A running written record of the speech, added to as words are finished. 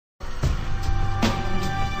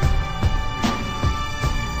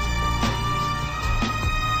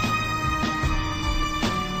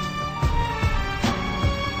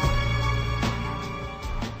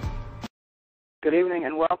Good evening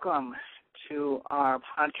and welcome to our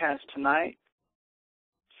podcast tonight.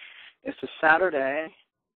 It's a Saturday,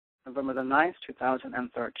 November the 9th,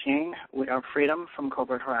 2013. We are freedom from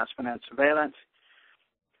covert harassment and surveillance.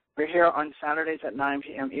 We're here on Saturdays at 9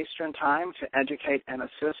 p.m. Eastern Time to educate and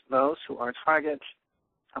assist those who are targets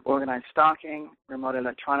of organized stalking, remote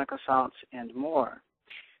electronic assaults, and more,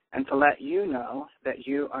 and to let you know that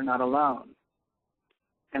you are not alone,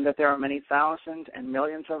 and that there are many thousands and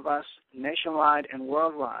millions of us nationwide and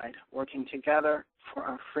worldwide working together for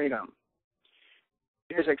our freedom.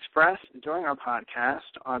 Views expressed during our podcast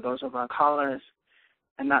are those of our callers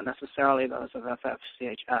and not necessarily those of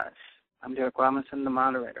FFCHS. I'm Derek Robinson, the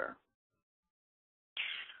moderator.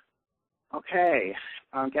 Okay,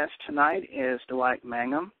 our guest tonight is Dwight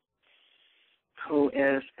Mangum, who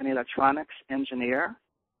is an electronics engineer,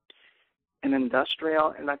 an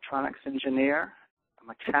industrial electronics engineer, a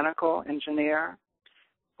mechanical engineer,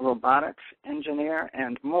 a robotics engineer,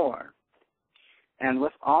 and more. And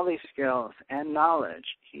with all these skills and knowledge,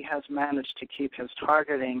 he has managed to keep his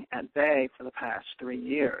targeting at bay for the past 3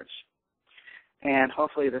 years. And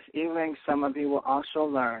hopefully this evening, some of you will also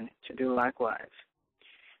learn to do likewise.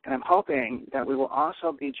 And I'm hoping that we will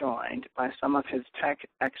also be joined by some of his tech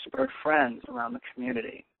expert friends around the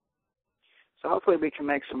community. So hopefully we can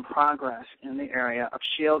make some progress in the area of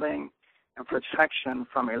shielding and protection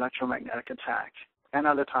from electromagnetic attack and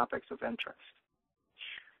other topics of interest.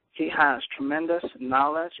 He has tremendous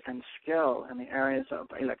knowledge and skill in the areas of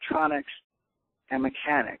electronics and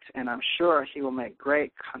mechanics, and I'm sure he will make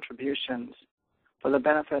great contributions for the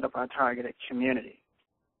benefit of our targeted community.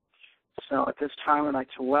 So at this time, I'd like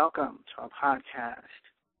to welcome to our podcast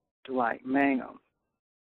Dwight Mangum.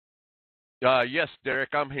 Yes,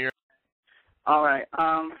 Derek, I'm here. All right.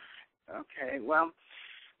 Okay. Well,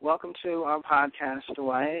 welcome to our podcast,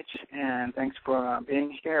 Dwight, and thanks for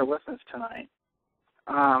being here with us tonight.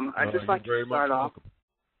 I'd just like to start off.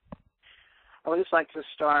 I would just like to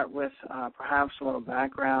start with perhaps a little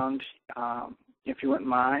background, if you wouldn't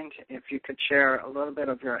mind, if you could share a little bit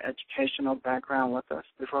of your educational background with us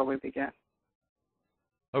before we begin.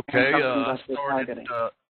 Okay.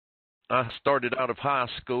 I started out of high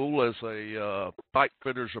school as a pipe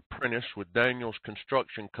fitter's apprentice with Daniels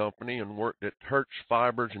Construction Company and worked at Hertz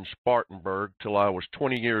Fibers in Spartanburg till I was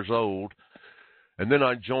 20 years old. And then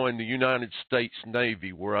I joined the United States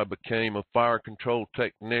Navy, where I became a fire control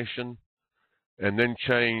technician and then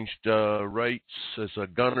changed rates as a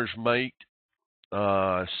gunner's mate.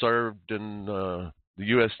 I served in the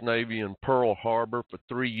U.S. Navy in Pearl Harbor for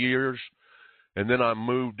 3 years, and then I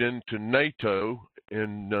moved into NATO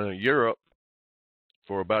in Europe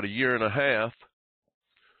for about 1.5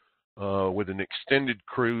 years with an extended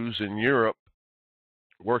cruise in Europe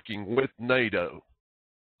working with NATO.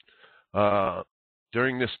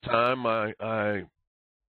 During this time, I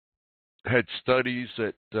had studies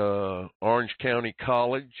at Orange County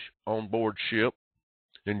College on board ship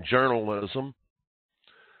in journalism.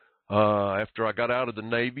 After I got out of the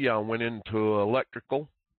Navy, I went into electrical.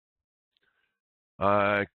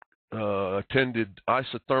 I attended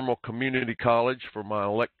Isothermal Community College for my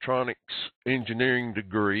electronics engineering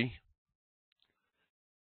degree.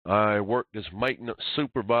 I worked as maintenance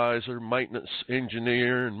supervisor, maintenance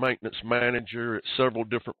engineer, and maintenance manager at several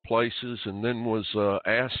different places, and then was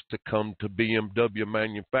asked to come to BMW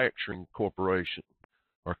Manufacturing Corporation,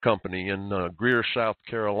 or company, in Greer, South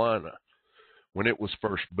Carolina, when it was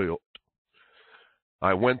first built.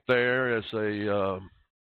 I went there as a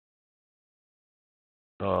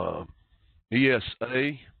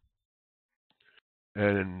ESA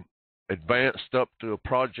and advanced up to a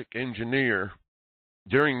project engineer.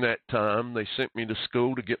 During that time, they sent me to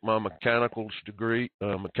school to get my mechanical degree,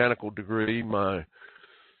 my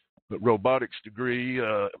robotics degree.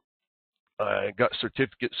 I got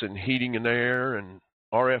certificates in heating and air and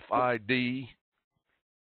RFID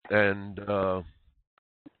and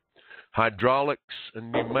hydraulics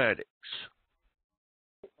and pneumatics.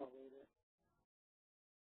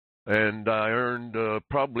 And I earned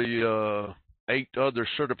probably 8 other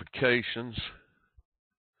certifications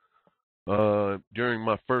during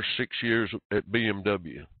my first 6 years at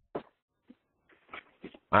BMW.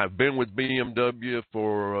 I've been with BMW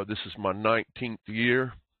for, this is my 19th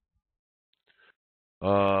year.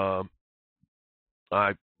 I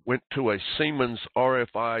went to a Siemens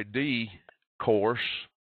RFID course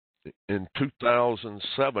in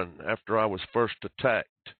 2007 after I was first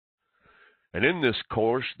attacked. And in this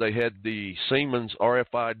course, they had the Siemens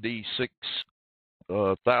RFID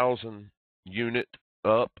 6000 unit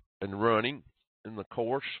up and running in the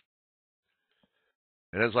course.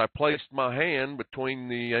 And as I placed my hand between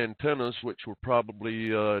the antennas, which were probably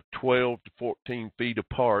 12 to 14 feet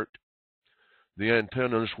apart, the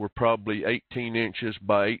antennas were probably 18 inches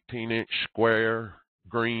by 18-inch square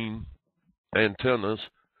green antennas.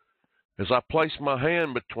 As I placed my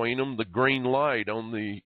hand between them, the green light on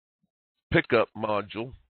the pickup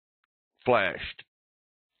module flashed.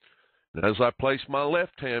 And as I placed my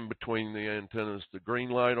left hand between the antennas, the green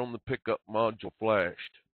light on the pickup module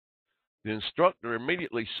flashed. The instructor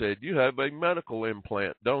immediately said, "You have a medical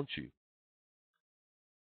implant, don't you?"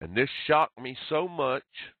 And this shocked me so much.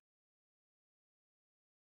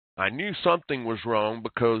 I knew something was wrong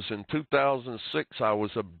because in 2006 I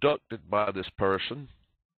was abducted by this person,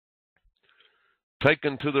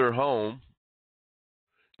 taken to their home,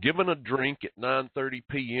 given a drink at 9:30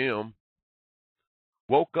 p.m.,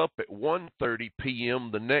 woke up at 1:30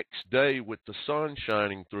 p.m. the next day with the sun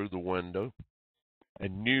shining through the window,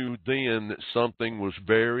 and knew then that something was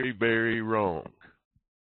very, very wrong.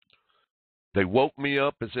 They woke me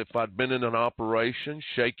up as if I'd been in an operation,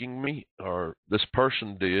 shaking me, or this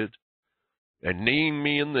person did, and kneeing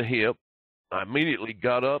me in the hip. I immediately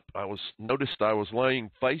got up. Noticed I was laying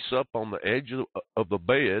face up on the edge of the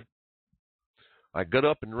bed. I got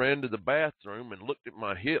up and ran to the bathroom and looked at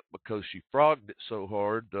my hip because she frogged it so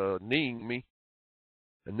hard, kneeing me,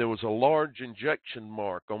 and there was a large injection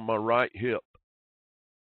mark on my right hip.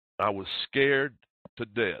 I was scared to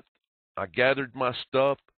death. I gathered my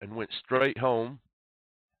stuff and went straight home,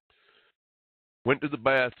 went to the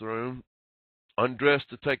bathroom, undressed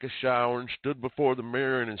to take a shower, and stood before the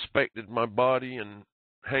mirror and inspected my body and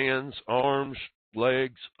hands, arms,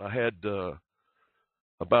 legs. I had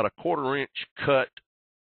about a 1/4-inch cut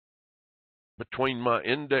between my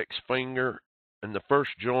index finger and the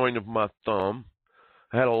first joint of my thumb.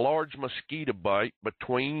 I had a large mosquito bite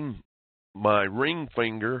between my ring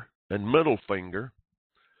finger and middle finger.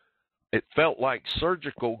 It felt like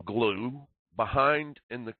surgical glue behind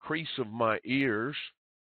in the crease of my ears,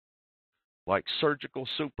 like surgical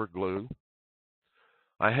super glue.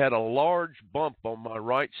 I had a large bump on my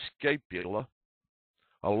right scapula,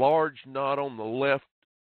 a large knot on the left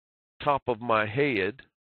top of my head,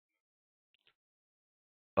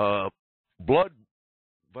 blood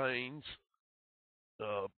veins,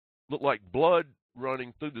 looked like blood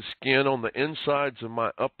running through the skin on the insides of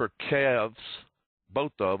my upper calves,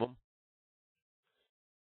 both of them,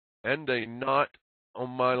 and a knot on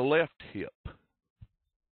my left hip.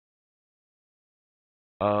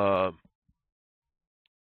 I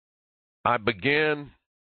began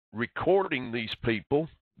recording these people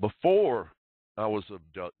before I was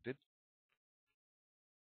abducted.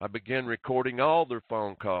 I began recording all their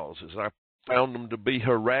phone calls as I found them to be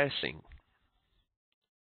harassing.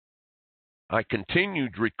 I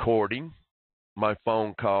continued recording my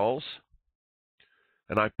phone calls,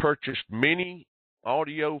 and I purchased many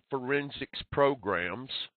audio forensics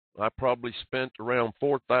programs. I probably spent around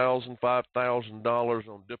 $4,000, $5,000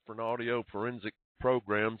 on different audio forensic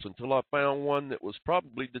programs until I found one that was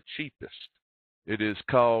probably the cheapest. It is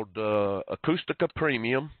called Acoustica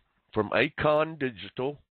Premium from Acon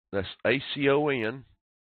Digital. That's ACON.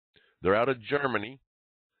 They're out of Germany.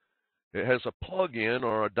 It has a plug-in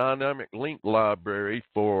or a dynamic link library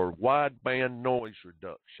for wideband noise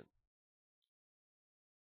reduction.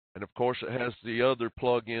 And of course, it has the other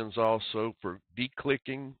plug-ins also for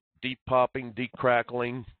declicking, depopping,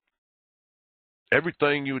 decrackling,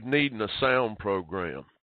 everything you would need in a sound program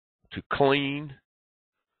to clean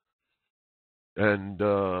and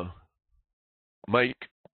make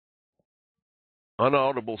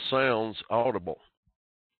unaudible sounds audible.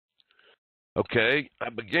 Okay, I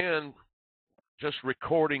began just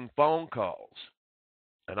recording phone calls,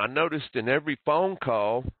 and I noticed in every phone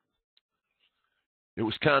call, it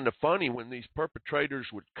was kind of funny when these perpetrators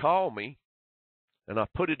would call me, and I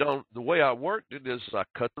put it on. The way I worked it is I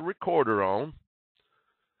cut the recorder on,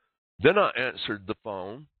 then I answered the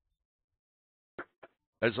phone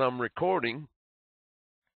as I'm recording.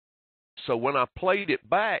 So when I played it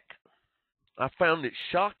back, I found it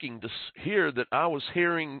shocking to hear that I was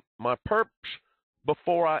hearing my perps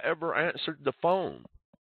before I ever answered the phone.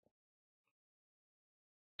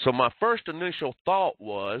 So my first initial thought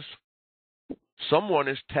was, someone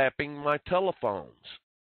is tapping my telephones.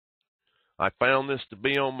 I found this to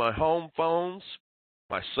be on my home phones,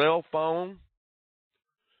 my cell phone,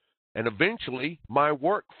 and eventually my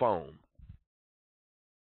work phone.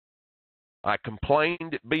 I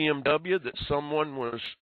complained at BMW that someone was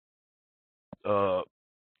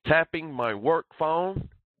tapping my work phone,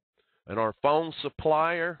 and our phone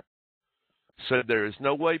supplier said there is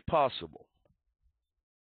no way possible.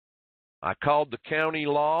 I called the county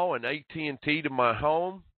law and AT&T to my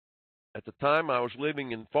home. At the time, I was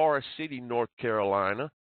living in Forest City, North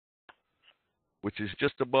Carolina, which is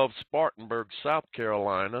just above Spartanburg, South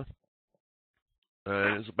Carolina.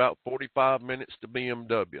 And it's about 45 minutes to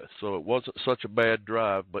BMW, so it wasn't such a bad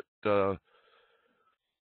drive. But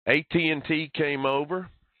AT&T came over,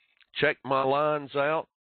 checked my lines out,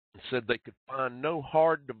 and said they could find no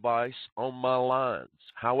hard device on my lines.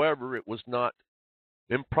 However, it was not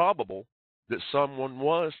improbable that someone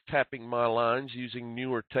was tapping my lines using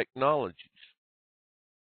newer technologies.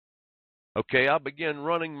 Okay, I began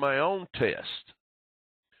running my own test.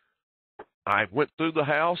 I went through the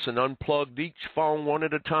house and unplugged each phone one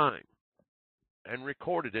at a time and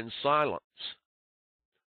recorded in silence.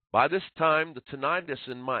 By this time, the tinnitus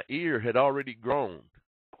in my ear had already grown.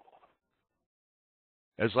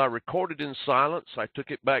 As I recorded in silence, I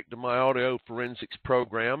took it back to my audio forensics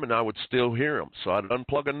program, and I would still hear them. So I'd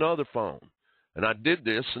unplug another phone. And I did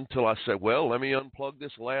this until I said, well, let me unplug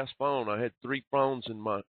this last phone. I had 3 phones in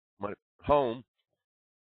my home.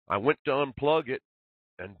 I went to unplug it,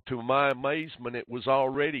 and to my amazement, it was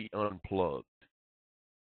already unplugged.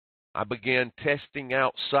 I began testing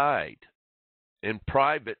outside, in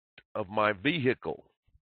private of my vehicle,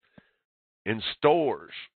 in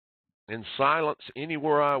stores, in silence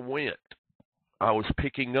anywhere I went. I was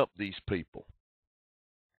picking up these people.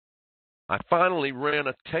 I finally ran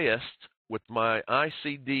a test with my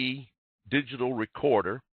ICD digital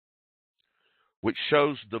recorder, which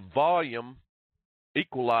shows the volume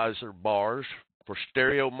equalizer bars for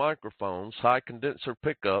stereo microphones, high condenser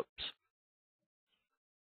pickups,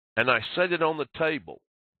 and I set it on the table.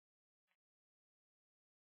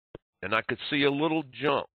 And I could see a little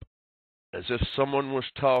jump, as if someone was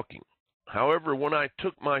talking. However, when I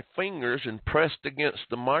took my fingers and pressed against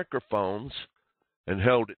the microphones and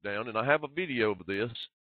held it down, and I have a video of this,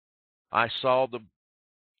 I saw the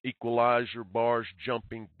equalizer bars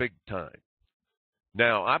jumping big time.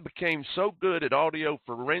 Now, I became so good at audio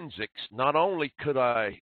forensics, not only could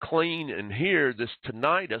I clean and hear this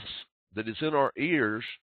tinnitus that is in our ears,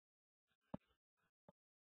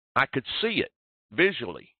 I could see it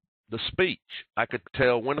visually, the speech. I could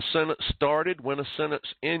tell when a sentence started, when a sentence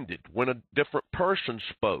ended, when a different person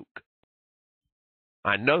spoke.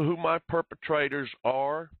 I know who my perpetrators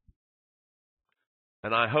are,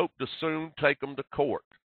 and I hope to soon take them to court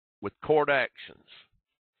with court actions.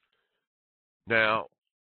 Now,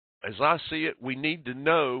 as I see it, we need to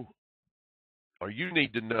know, or you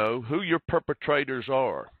need to know, who your perpetrators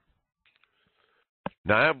are.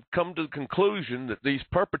 Now, I've come to the conclusion that these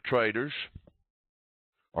perpetrators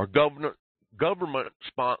are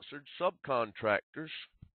government-sponsored subcontractors,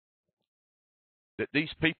 that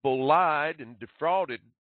these people lied and defrauded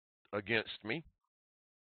against me.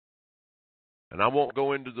 And I won't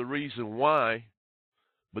go into the reason why,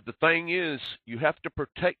 but the thing is, you have to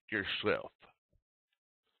protect yourself.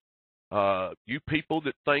 You people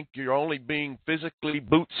that think you're only being physically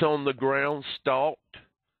boots on the ground stalked,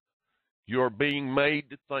 you're being made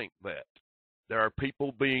to think that. There are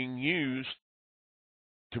people being used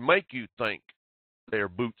to make you think they're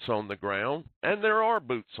boots on the ground, and there are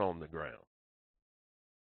boots on the ground.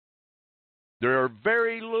 There are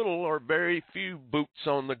very little or very few boots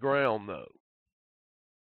on the ground, though.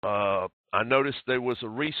 I noticed there was a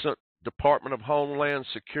recent Department of Homeland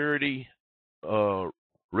Security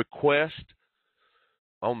request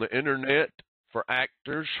on the internet for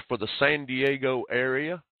actors for the San Diego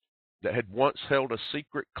area that had once held a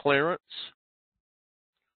secret clearance.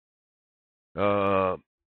 For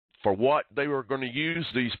what they were going to use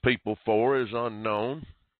these people for is unknown,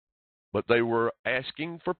 but they were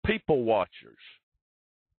asking for people watchers.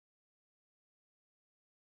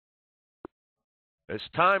 As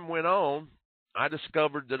time went on, I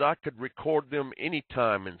discovered that I could record them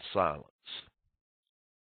anytime in silence.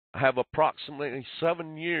 I have approximately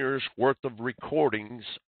 7 years worth of recordings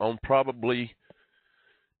on probably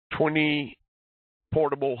 20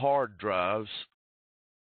 portable hard drives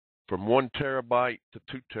from 1 terabyte to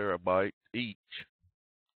 2 terabyte each.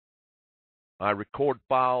 I record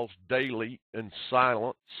files daily in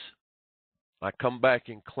silence. I come back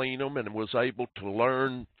and clean them and was able to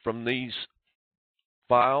learn from these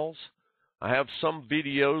files. I have some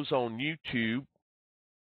videos on YouTube,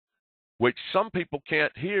 which some people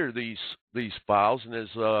can't hear these files, and as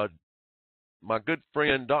my good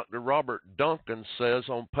friend Dr. Robert Duncan says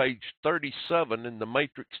on page 37 in The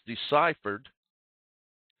Matrix Deciphered,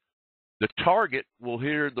 the target will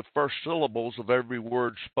hear the first syllables of every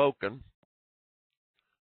word spoken.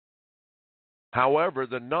 However,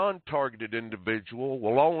 the non-targeted individual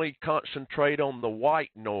will only concentrate on the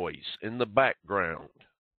white noise in the background.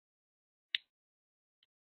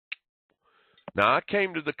 Now, I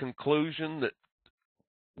came to the conclusion that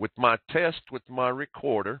with my test with my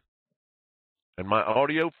recorder and my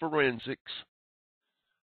audio forensics,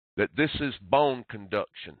 that this is bone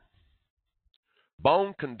conduction.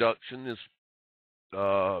 Bone conduction is,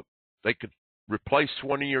 they could replace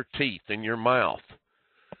one of your teeth in your mouth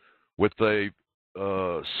with a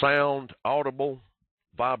sound, audible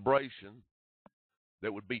vibration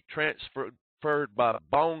that would be transferred by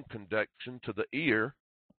bone conduction to the ear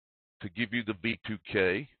to give you the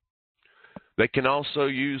V2K. They can also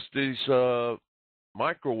use these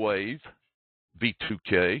microwave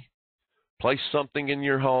V2K, place something in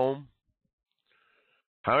your home.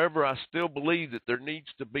 However, I still believe that there needs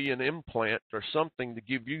to be an implant or something to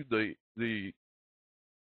give you the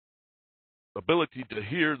ability to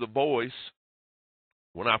hear the voice.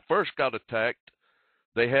 When I first got attacked,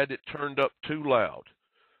 they had it turned up too loud,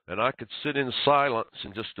 and I could sit in silence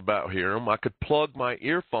and just about hear them. I could plug my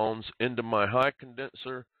earphones into my high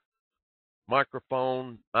condenser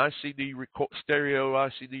microphone stereo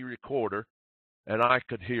ICD recorder, and I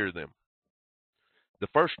could hear them. The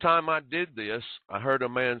first time I did this, I heard a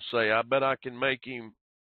man say, "I bet I can make him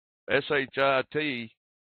SHIT,"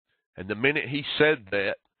 and the minute he said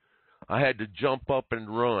that, I had to jump up and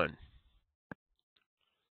run.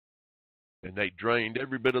 And they drained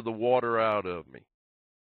every bit of the water out of me.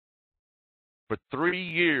 For 3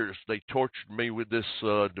 years, they tortured me with this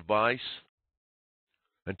device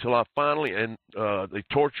until I finally, they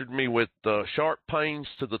tortured me with sharp pains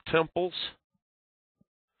to the temples.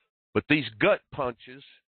 But these gut punches,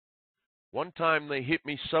 one time they hit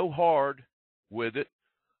me so hard with it,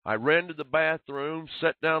 I ran to the bathroom,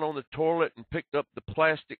 sat down on the toilet, and picked up the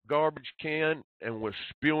plastic garbage can and was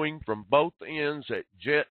spewing from both ends at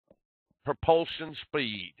jet propulsion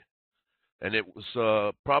speed. And it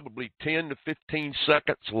was probably 10 to 15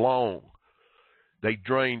 seconds long. They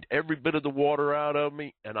drained every bit of the water out of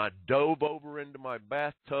me, and I dove over into my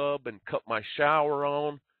bathtub and cut my shower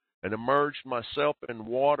on and immersed myself in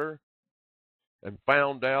water and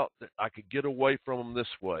found out that I could get away from them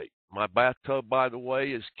this way. My bathtub, by the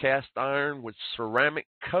way, is cast iron with ceramic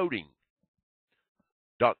coating.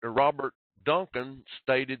 Dr. Robert Duncan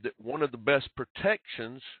stated that one of the best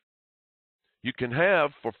protections you can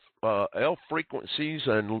have for L frequencies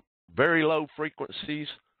and very low frequencies,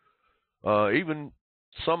 even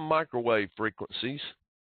some microwave frequencies,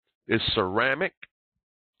 is ceramic.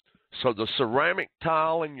 So the ceramic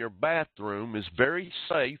tile in your bathroom is very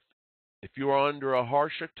safe if you are under a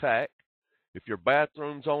harsh attack. If your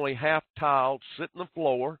bathroom's only half tiled, sit on the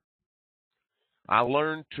floor. I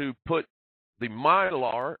learned to put the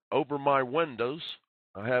Mylar over my windows.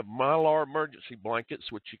 I have Mylar emergency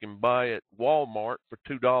blankets, which you can buy at Walmart for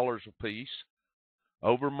 $2 a piece,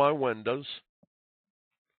 over my windows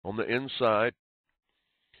on the inside,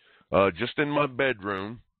 just in my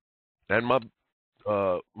bedroom and my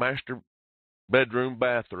master bedroom,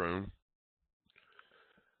 bathroom.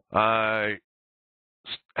 I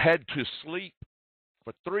had to sleep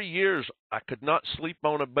for 3 years. I could not sleep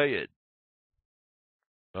on a bed.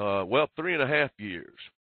 Well, 3.5 years.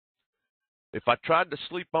 If I tried to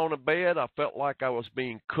sleep on a bed, I felt like I was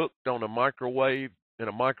being cooked on a microwave in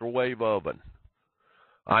a microwave oven.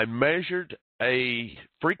 I measured a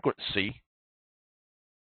frequency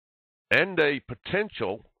and a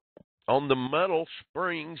potential on the metal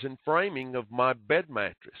springs and framing of my bed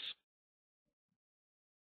mattress.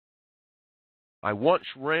 I once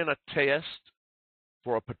ran a test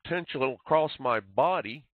for a potential across my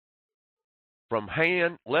body from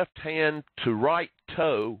left hand to right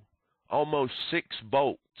toe, almost 6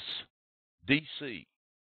 volts DC.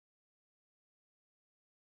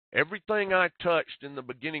 Everything I touched in the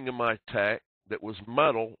beginning of my attack that was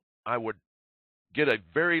metal, I would get a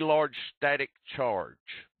very large static charge.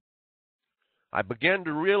 I began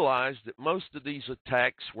to realize that most of these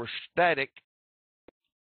attacks were static,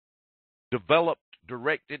 developed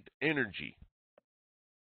directed energy.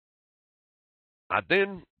 I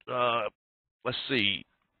then,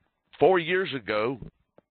 4 years ago,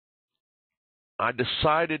 I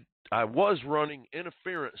decided I was running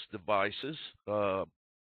interference devices. The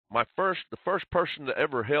first person to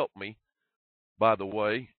ever help me, by the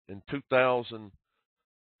way, in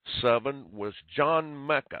 2007 was John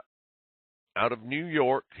Mecca out of New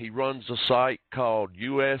York. He runs a site called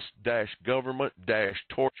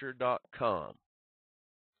us-government-torture.com.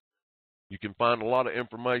 You can find a lot of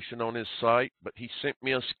information on his site, but he sent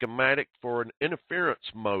me a schematic for an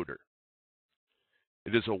interference motor.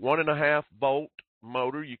 It is a 1.5 volt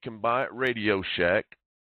motor you can buy at Radio Shack.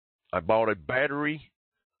 I bought a battery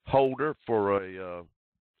holder for a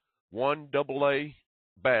 1 AA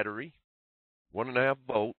battery, 1.5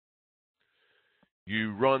 volt.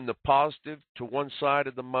 You run the positive to one side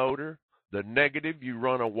of the motor. The negative, you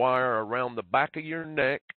run a wire around the back of your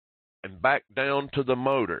neck and back down to the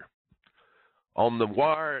motor. On the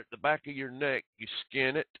wire at the back of your neck, you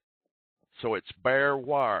skin it so it's bare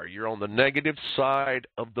wire. You're on the negative side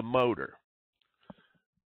of the motor.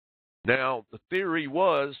 Now, the theory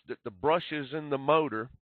was that the brushes in the motor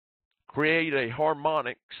create a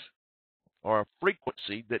harmonics or a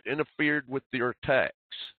frequency that interfered with their attacks.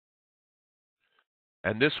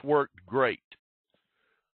 And this worked great.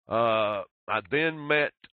 I then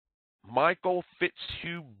met Michael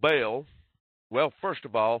Fitzhugh Bell. Well, first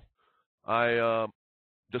of all, I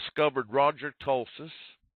discovered Roger Tulsis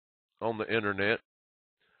on the internet.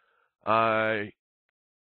 I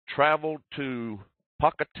traveled to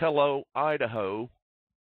Pocatello, Idaho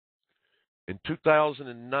in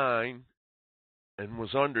 2009 and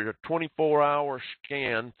was under a 24-hour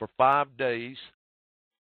scan for 5 days,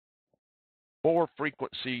 4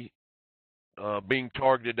 frequency being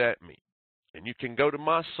targeted at me. And you can go to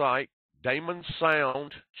my site, Damon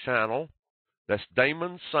Sound channel. That's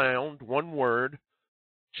Damon Sound, one word,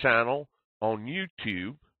 channel on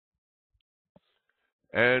YouTube.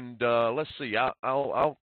 And let's see,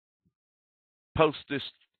 I'll post this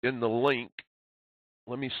in the link.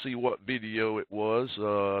 Let me see what video it was.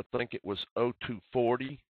 I think it was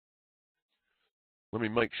 0240. Let me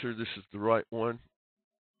make sure this is the right one.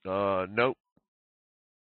 Nope.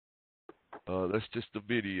 That's just a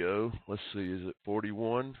video. Let's see, is it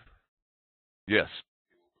 41? Yes.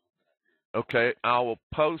 Okay, I will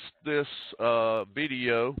post this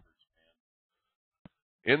video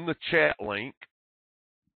in the chat link.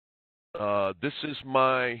 This is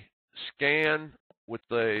my scan with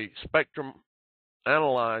a spectrum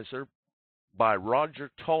analyzer by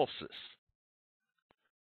Roger Tulsis.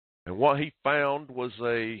 And what he found was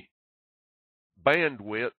a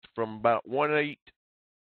bandwidth from about 1.82,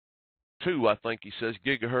 I think he says,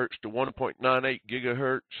 gigahertz to 1.98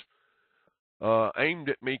 gigahertz, aimed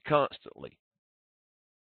at me constantly.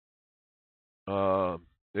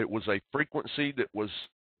 It was a frequency that was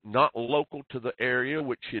not local to the area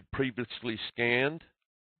which he had previously scanned,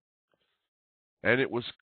 and it was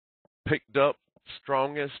picked up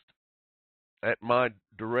strongest at my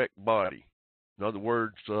direct body. In other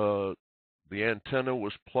words, the antenna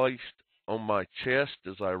was placed on my chest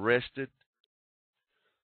as I rested,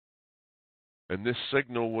 and this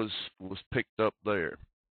signal was picked up there.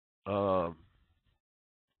 You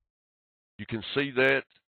can see that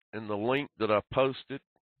in the link that I posted.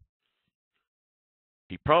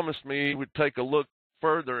 He promised me he would take a look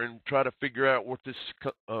further and try to figure out what this,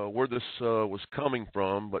 where this was coming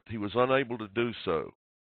from, but he was unable to do so.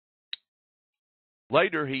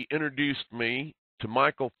 Later, he introduced me to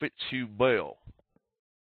Michael Fitzhugh Bell,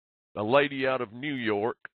 a lady out of New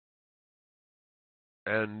York,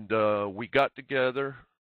 and we got together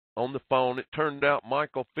on the phone. It turned out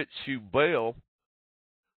Michael Fitzhugh Bell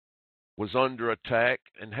was under attack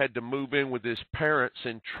and had to move in with his parents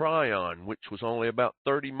in Tryon, which was only about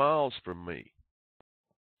 30 miles from me.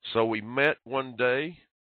 So we met one day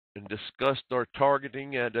and discussed our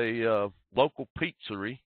targeting at a local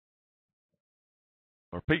pizzeria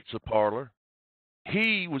or pizza parlor.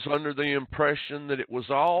 He was under the impression that it was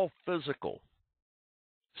all physical,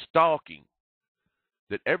 stalking,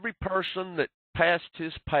 that every person that passed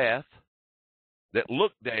his path, that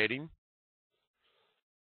looked at him,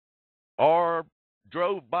 or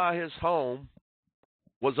drove by his home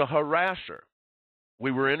was a harasser.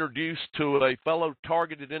 We were introduced to a fellow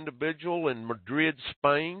targeted individual in Madrid,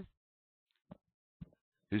 Spain.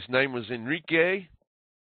 His name was Enrique.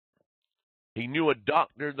 He knew a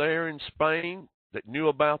doctor there in Spain that knew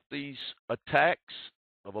about these attacks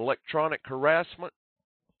of electronic harassment.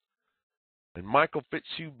 And Michael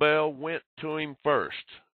Fitzhugh Bell went to him first.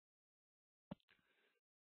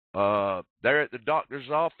 There at the doctor's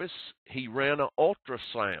office, he ran an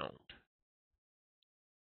ultrasound.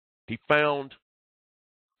 He found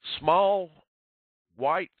small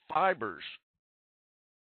white fibers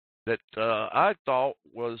that I thought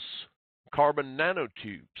was carbon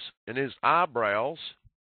nanotubes in his eyebrows,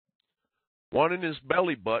 one in his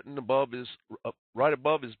belly button, right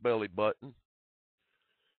above his belly button.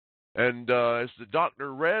 And as the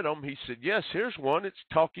doctor read them, he said, "Yes, here's one. It's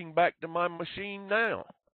talking back to my machine now."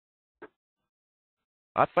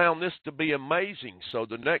 I found this to be amazing, so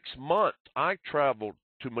the next month I traveled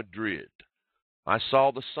to Madrid. I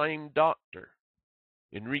saw the same doctor.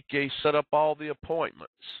 Enrique set up all the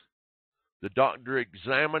appointments. The doctor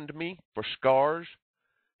examined me for scars,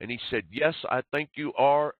 and he said, "Yes, I think you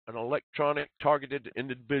are an electronic targeted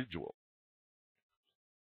individual."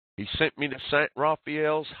 He sent me to St.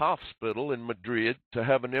 Raphael's Hospital in Madrid to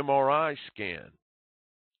have an MRI scan.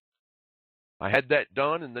 I had that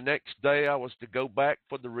done, and the next day I was to go back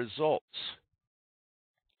for the results.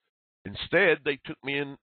 Instead, they took me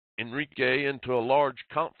and Enrique into a large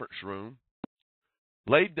conference room,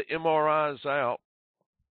 laid the MRIs out,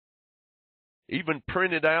 even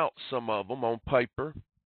printed out some of them on paper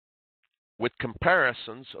with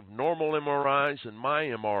comparisons of normal MRIs and my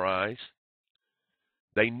MRIs.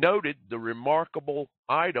 They noted the remarkable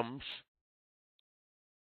items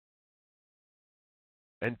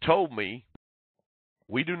and told me,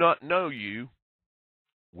 "We do not know you.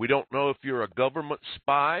 We don't know if you're a government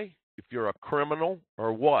spy, if you're a criminal,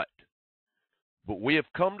 or what. But we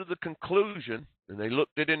have come to the conclusion," and they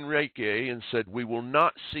looked at Enrique and said, "we will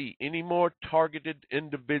not see any more targeted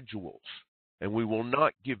individuals, and we will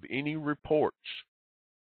not give any reports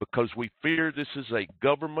because we fear this is a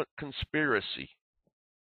government conspiracy,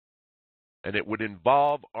 and it would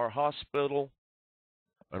involve our hospital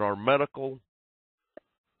and our medical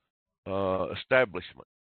establishment."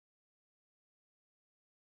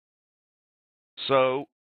 So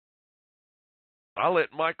I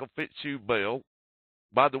let Michael Fitzhugh-Bell,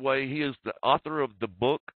 by the way, he is the author of the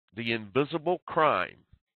book, The Invisible Crime.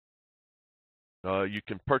 You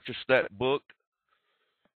can purchase that book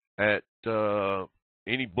at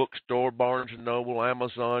any bookstore, Barnes & Noble,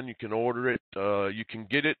 Amazon. You can order it. You can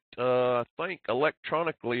get it, I think,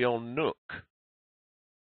 electronically on Nook.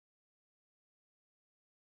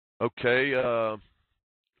 Okay,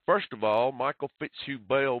 first of all, Michael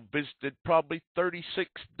Fitzhugh-Bell visited probably 36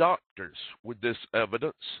 doctors with this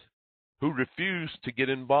evidence who refused to get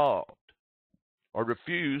involved or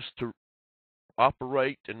refused to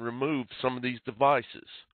operate and remove some of these devices.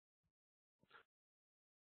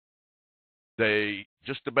 They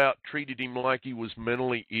just about treated him like he was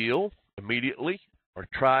mentally ill immediately, or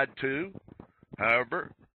tried to.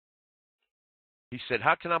 However, he said,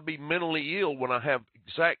 "How can I be mentally ill when I have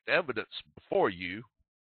exact evidence before you?"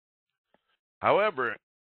 However,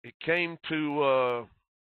 it came to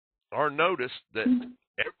our notice that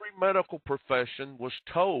every medical profession was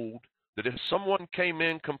told that if someone came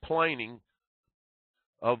in complaining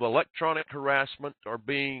of electronic harassment or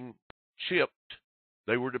being chipped,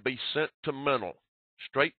 they were to be sent to mental,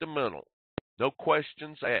 straight to mental, no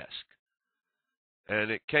questions asked.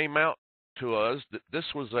 And it came out to us that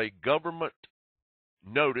this was a government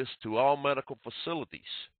notice to all medical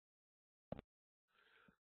facilities.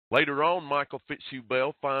 Later on, Michael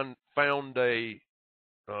Fitzhugh-Bell found a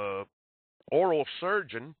oral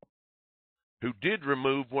surgeon who did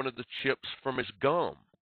remove one of the chips from his gum.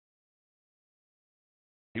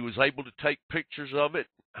 He was able to take pictures of it.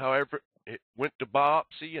 However, it went to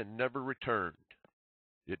biopsy and never returned.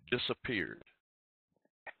 It disappeared.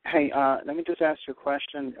 Hey, let me just ask you a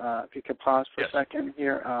question. If you could pause for a second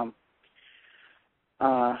here.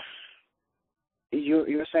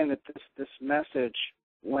 You were saying that this message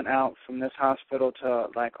went out from this hospital to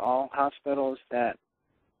like all hospitals that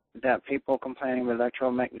people complaining with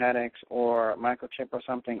electromagnetics or microchip or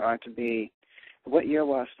something are to be. What year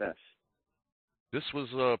was this? This was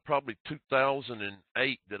probably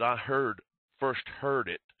 2008 that I first heard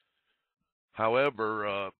it.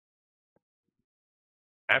 However,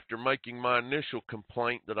 after making my initial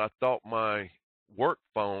complaint that I thought my work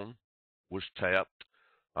phone was tapped,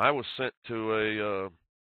 I was sent to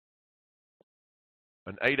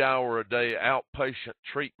an 8-hour-a-day outpatient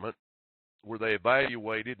treatment where they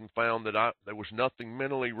evaluated and found that there was nothing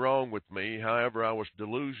mentally wrong with me. However, I was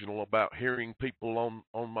delusional about hearing people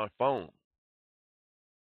on my phone.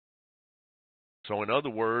 So in other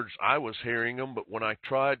words, I was hearing them, but when I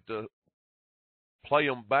tried to play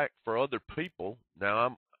them back for other people,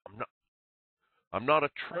 now I'm not a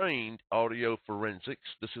trained audio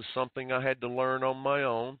forensics. This is something I had to learn on my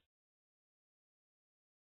own.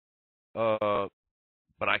 But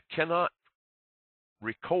I cannot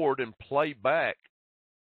record and play back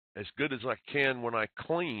as good as I can when I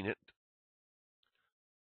clean it.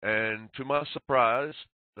 And to my surprise,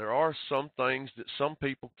 there are some things that some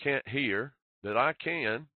people can't hear that I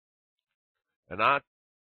can, and I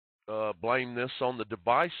blame this on the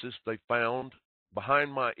devices they found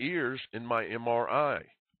behind my ears in my MRI.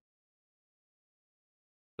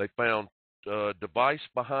 They found a device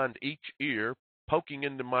behind each ear poking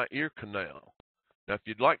into my ear canal. Now, if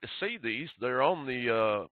you'd like to see these, they're on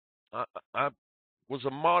the, I was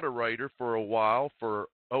a moderator for a while for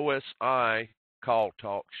OSI Call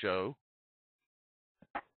Talk Show,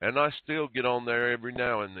 and I still get on there every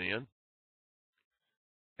now and then.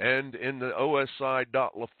 And in the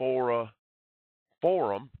OSI.LaFora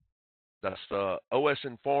forum, That's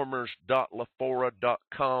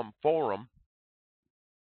osinformers.lafora.com forum.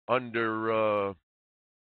 Under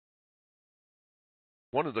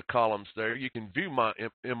one of the columns there, you can view my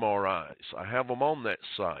MRIs. I have them on that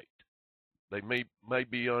site. They may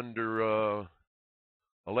be under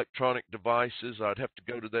electronic devices. I'd have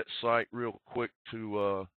to go to that site real quick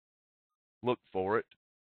to look for it.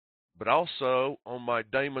 But also on my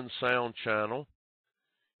Damon Sound channel,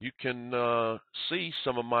 you can see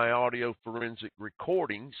some of my audio forensic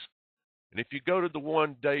recordings. And if you go to the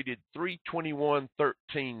one dated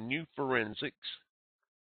 3/21/13 New Forensics,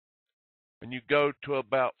 and you go to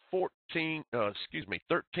about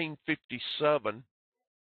 1357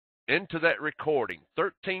 into that recording,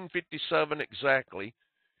 1357 exactly,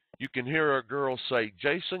 you can hear a girl say,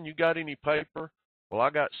 "Jason, you got any paper?" "Well, I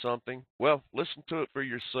got something." "Well, listen to it for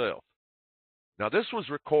yourself." Now, this was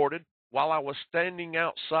recorded while I was standing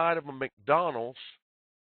outside of a McDonald's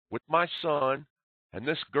with my son, and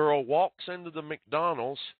this girl walks into the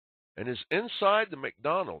McDonald's and is inside the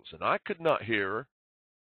McDonald's, and I could not hear her.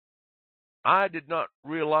 I did not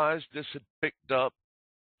realize this had picked up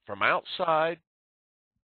from outside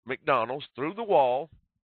McDonald's through the wall.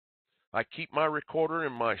 I keep my recorder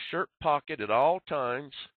in my shirt pocket at all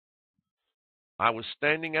times. I was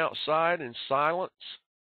standing outside in silence.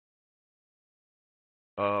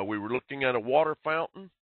 We were looking at a water fountain.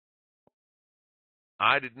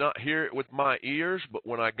 I did not hear it with my ears, but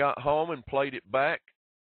when I got home and played it back,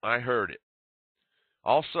 I heard it.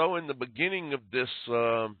 Also, in the beginning of this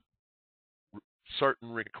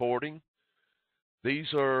certain recording,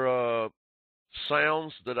 these are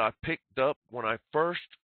sounds that I picked up when I first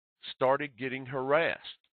started getting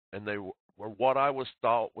harassed, and they were what I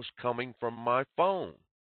thought was coming from my phone.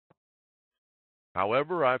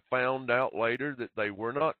 However, I found out later that they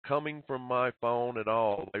were not coming from my phone at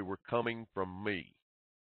all. They were coming from me.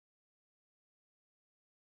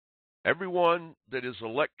 Everyone that is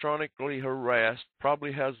electronically harassed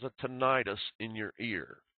probably has a tinnitus in your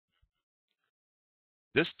ear.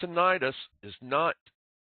 This tinnitus is not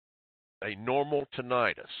a normal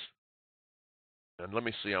tinnitus. And let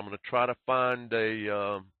me see, I'm going to try to find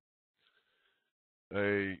a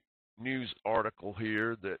news article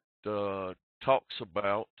here that talks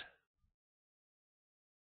about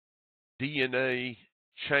DNA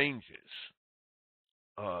changes.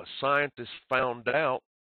 Scientists found out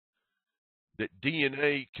that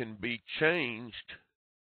DNA can be changed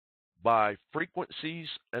by frequencies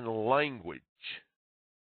and language.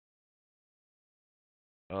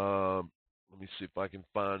 Let me see if I can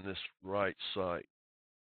find this right site.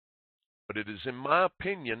 But it is in my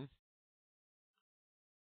opinion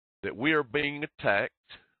that we are being attacked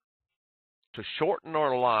to shorten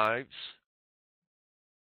our lives,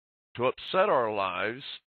 to upset our lives,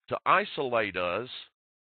 to isolate us,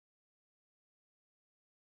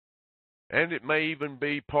 and it may even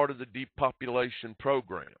be part of the depopulation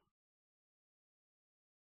program.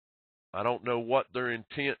 I don't know what their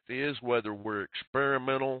intent is, whether we're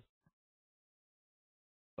experimental,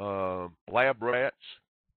 lab rats,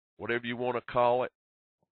 whatever you want to call it.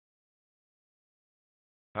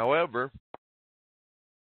 However,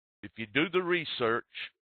 if you do the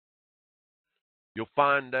research, you'll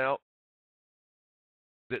find out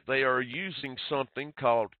that they are using something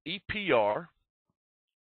called EPR,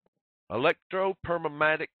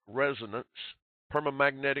 electropyromagnetic resonance,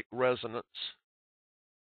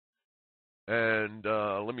 and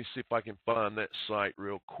let me see if I can find that site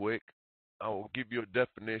real quick. I will give you a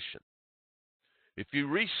definition. If you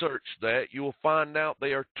research that, you will find out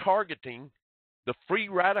they are targeting the free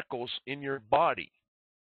radicals in your body.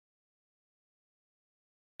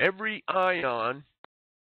 Every ion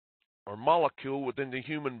or molecule within the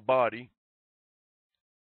human body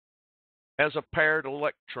has a paired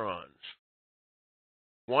electrons.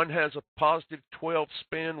 One has a positive 12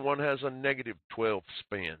 spin, one has a negative 12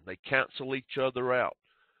 spin. They cancel each other out.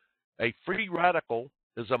 A free radical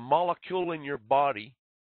is a molecule in your body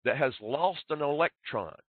that has lost an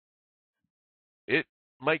electron. It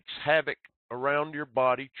makes havoc around your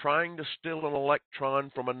body, trying to steal an electron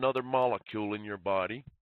from another molecule in your body.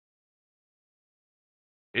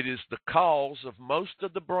 It is the cause of most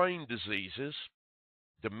of the brain diseases,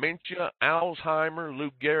 dementia, Alzheimer,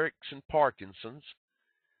 Lou Gehrig's, and Parkinson's.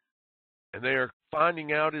 And they are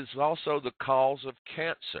finding out is also the cause of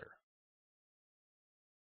cancer.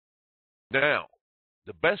 Now,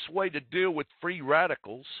 the best way to deal with free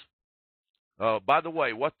radicals, by the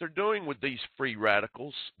way, what they're doing with these free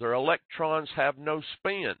radicals, their electrons have no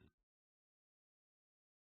spin.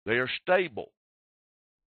 They are stable.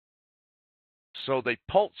 So they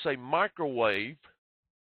pulse a microwave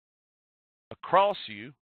across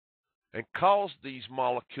you, and cause these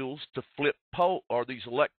molecules to flip pole, or these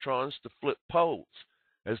electrons to flip poles.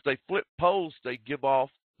 As they flip poles, they give off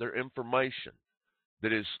their information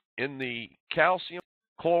that is in the calcium,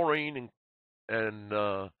 chlorine,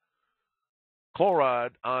 and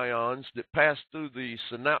chloride ions that pass through the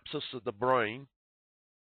synapses of the brain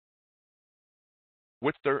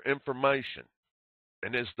with their information.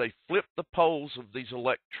 And as they flip the poles of these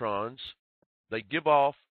electrons, they give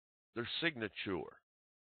off their signature,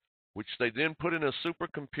 which they then put in a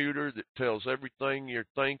supercomputer that tells everything you're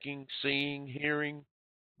thinking, seeing, hearing,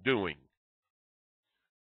 doing.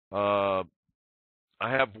 I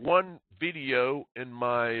have one video in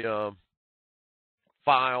my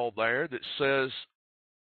file there that says,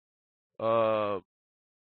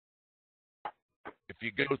 if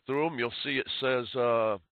you go through them, you'll see it says,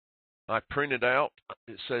 I printed out,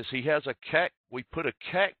 it says he has we put a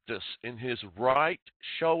cactus in his right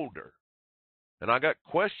shoulder. And I got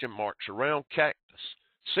question marks around cactus.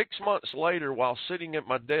 6 months later, while sitting at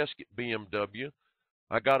my desk at BMW,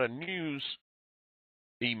 I got a news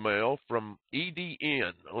email from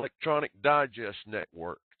EDN, Electronic Digest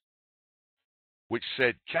Network, which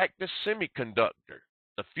said, Cactus Semiconductor,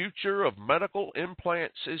 the future of medical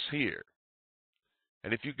implants is here.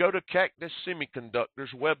 And if you go to Cactus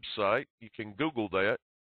Semiconductor's website, you can Google that,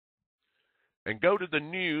 and go to the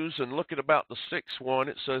news and look at about the sixth one.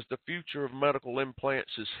 It says the future of medical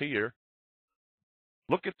implants is here.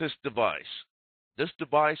 Look at this device. This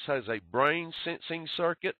device has a brain sensing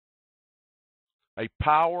circuit, a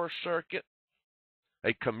power circuit,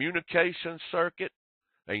 a communication circuit,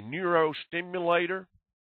 a neurostimulator,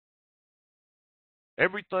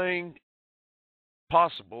 everything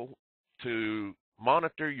possible to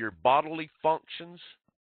monitor your bodily functions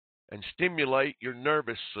and stimulate your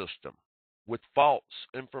nervous system. With false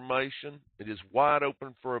information, it is wide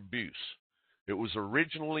open for abuse. It was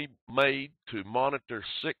originally made to monitor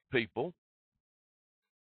sick people.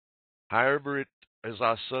 However, as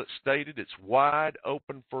I stated, it's wide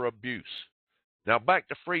open for abuse. Now back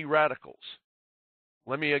to free radicals.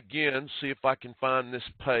 Let me again see if I can find this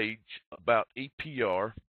page about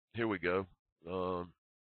EPR. Here we go.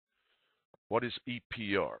 What is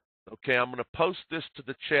EPR? Okay, I'm going to post this to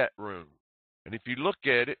the chat room. And if you look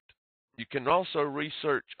at it, you can also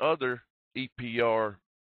research other EPR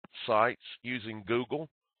sites using Google.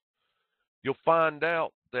 You'll find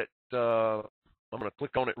out that, I'm going to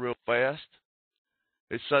click on it real fast.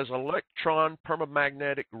 It says electron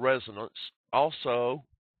permamagnetic resonance, also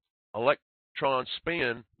electron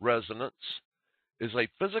spin resonance, is a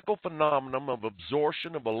physical phenomenon of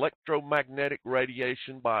absorption of electromagnetic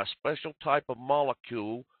radiation by a special type of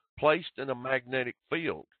molecule placed in a magnetic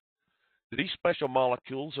field. These special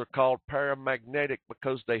molecules are called paramagnetic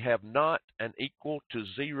because they have not an equal to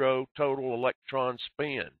zero total electron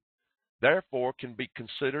spin, therefore can be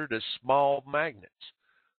considered as small magnets.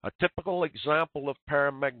 A typical example of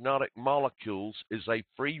paramagnetic molecules is a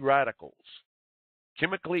free radicals,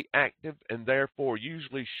 chemically active and therefore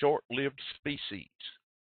usually short-lived species.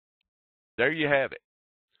 There you have it,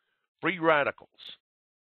 free radicals.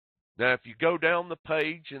 Now if you go down the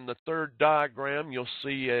page in the third diagram, you'll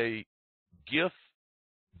see a GIF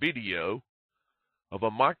video of a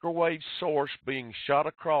microwave source being shot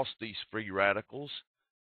across these free radicals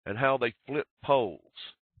and how they flip poles.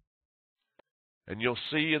 And you'll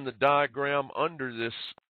see in the diagram under this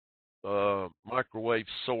microwave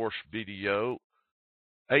source video,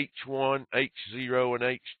 H1, H0,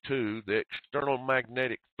 and H2, the external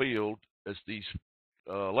magnetic field as these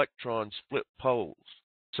electrons flip poles.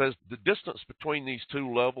 It says the distance between these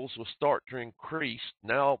two levels will start to increase.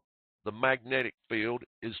 Now the magnetic field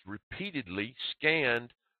is repeatedly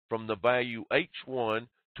scanned from the value H1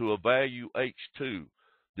 to a value H2.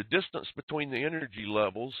 The distance between the energy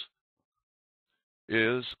levels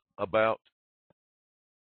is about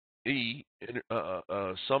E,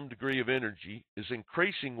 some degree of energy, is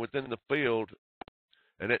increasing within the field,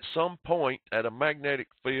 and at some point at a magnetic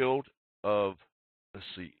field of, let's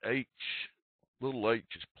see, H, little h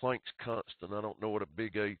is Planck's constant. I don't know what a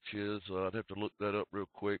big H is. I'd have to look that up real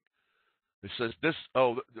quick. It says this,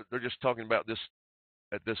 oh, they're just talking about this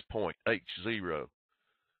at this point, H0.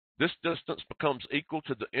 This distance becomes equal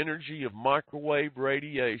to the energy of microwave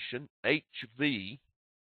radiation, HV,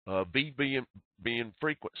 V being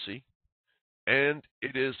frequency, and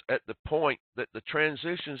it is at the point that the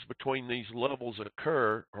transitions between these levels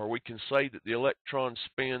occur, or we can say that the electron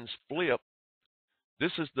spins flip.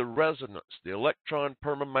 This is the resonance, the electron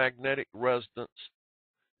permamagnetic resonance.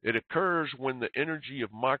 It occurs when the energy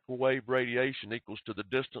of microwave radiation equals to the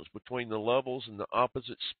distance between the levels and the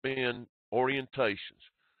opposite spin orientations.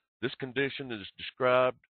 This condition is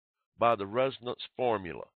described by the resonance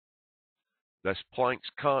formula. That's Planck's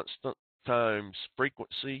constant times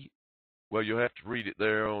frequency. Well, you'll have to read it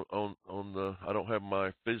there on the, I don't have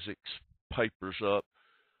my physics papers up,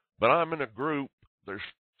 but I'm in a group. There's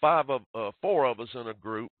 4 of us in a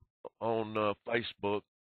group on Facebook.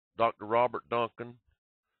 Dr. Robert Duncan,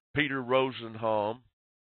 Peter Rosenbaum,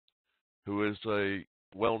 who is a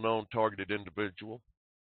well-known targeted individual,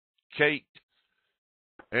 Kate,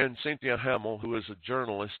 and Cynthia Hamill, who is a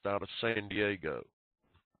journalist out of San Diego.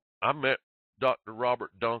 I met Dr.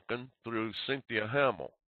 Robert Duncan through Cynthia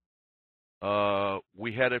Hamill.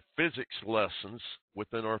 We had a physics lessons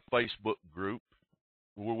within our Facebook group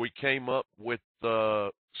where we came up with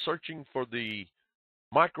searching for the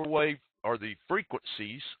microwave or the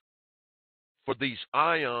frequencies for these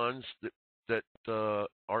ions that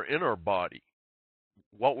are in our body.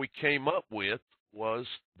 What we came up with was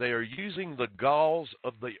they are using the Gauss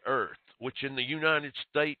of the Earth, which in the United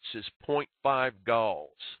States is 0.5 Gauss.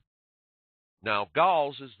 Now,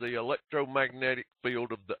 Gauss is the electromagnetic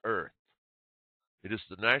field of the Earth. It is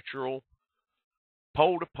the natural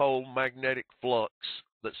pole-to-pole magnetic flux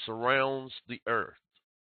that surrounds the Earth,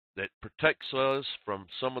 that protects us from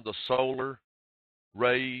some of the solar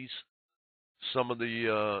rays, some of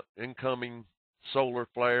the incoming solar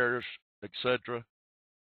flares, etc.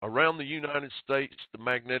 Around the United States, the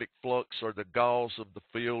magnetic flux or the Gauss of the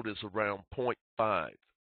field is around 0.5.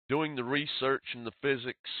 Doing the research in the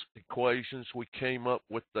physics equations, we came up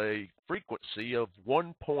with a frequency of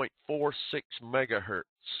 1.46 megahertz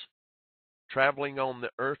traveling on the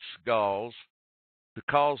Earth's Gauss to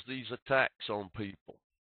cause these attacks on people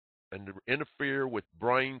and to interfere with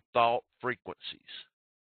brain thought frequencies.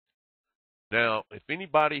 Now, if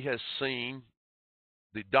anybody has seen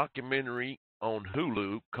the documentary on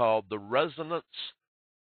Hulu called Resonance,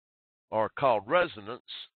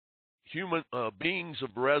 Human Beings of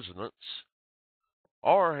Resonance,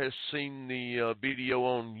 or has seen the video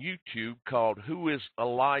on YouTube called Who is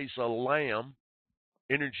Eliza Lamb?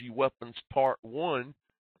 Energy Weapons Part 1,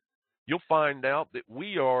 you'll find out that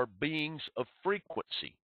we are beings of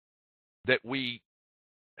frequency, that we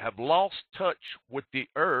have lost touch with the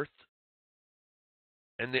Earth,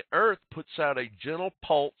 and the Earth puts out a gentle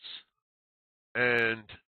pulse, and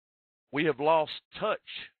we have lost touch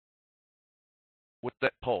with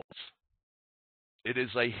that pulse. It is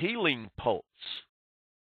a healing pulse.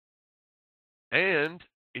 And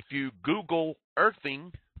if you Google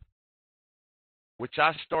earthing, which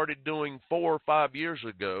I started doing 4 or 5 years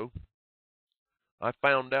ago, I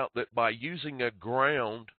found out that by using a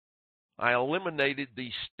ground, I eliminated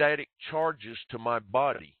the static charges to my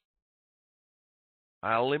body.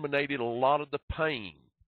 I eliminated a lot of the pain.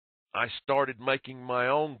 I started making my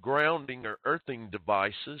own grounding or earthing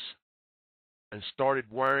devices and started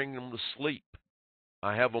wearing them to sleep.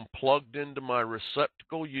 I have them plugged into my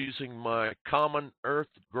receptacle using my common earth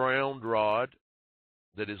ground rod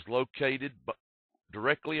that is located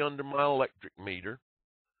directly under my electric meter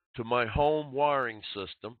to my home wiring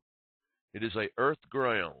system. It is a earth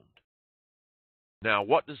ground. Now,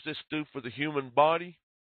 what does this do for the human body?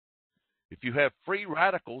 If you have free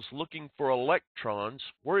radicals looking for electrons,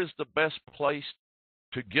 where is the best place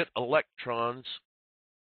to get electrons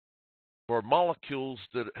for molecules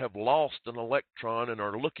that have lost an electron and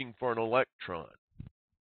are looking for an electron?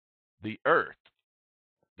 The Earth.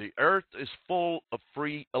 The Earth is full of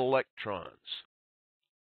free electrons.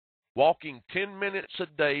 Walking 10 minutes a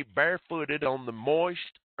day barefooted on the moist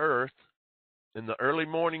earth in the early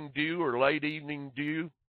morning dew or late evening dew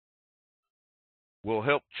will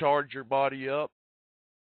help charge your body up.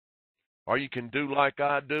 Or you can do like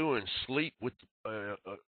I do and sleep with a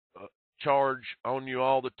charge on you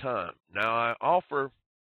all the time. Now, I offer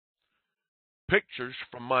pictures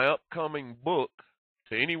from my upcoming book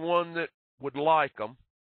to anyone that would like them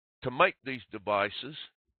to make these devices.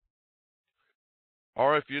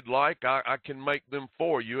 Or if you'd like, I can make them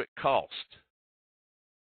for you at cost.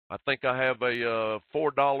 I think I have a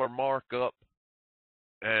 $4 markup,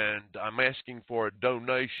 and I'm asking for a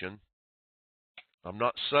donation. I'm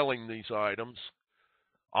not selling these items.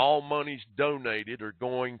 All monies donated are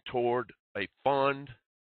going toward a fund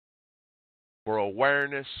for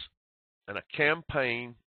awareness and a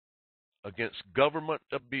campaign against government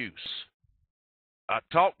abuse. I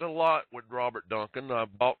talked a lot with Robert Duncan. I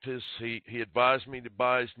bought he advised me to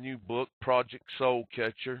buy his new book, Project Soul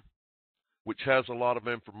Catcher, which has a lot of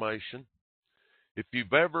information. If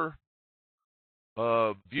you've ever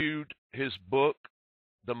viewed his book,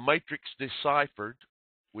 The Matrix Deciphered,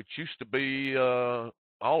 which used to be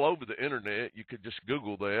all over the internet, you could just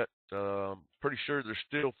Google that. Pretty sure there's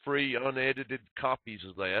still free, unedited copies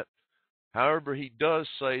of that. However, he does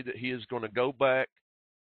say that he is going to go back,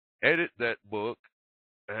 edit that book,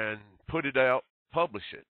 and put it out, publish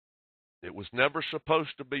it. It was never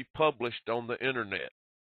supposed to be published on the internet.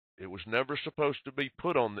 It was never supposed to be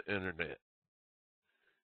put on the internet.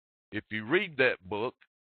 If you read that book,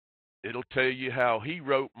 it'll tell you how he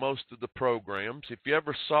wrote most of the programs. If you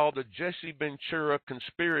ever saw the Jesse Ventura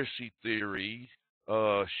conspiracy theory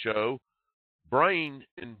show, Brain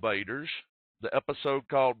Invaders, the episode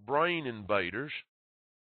called Brain Invaders,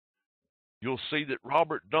 you'll see that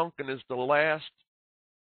Robert Duncan is the last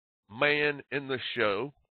man in the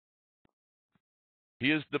show.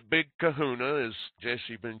 He is the big kahuna, as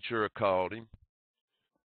Jesse Ventura called him,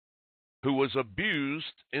 who was abused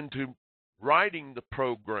into writing the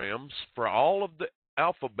programs for all of the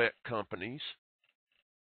alphabet companies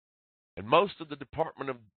and most of the Department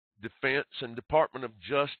of Defense and Department of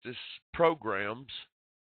Justice programs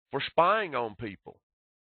for spying on people.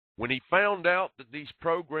 When he found out that these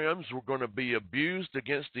programs were going to be abused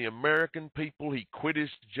against the American people, he quit his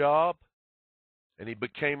job and he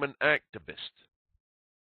became an activist.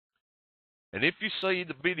 And if you see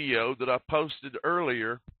the video that I posted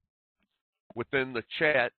earlier within the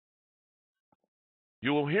chat,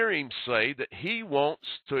 you will hear him say that he wants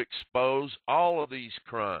to expose all of these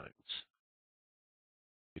crimes.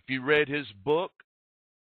 If you read his book,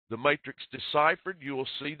 The Matrix Deciphered, you will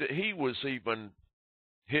see that he was even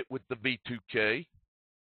hit with the V2K,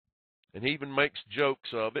 and he even makes jokes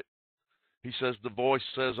of it. He says the voice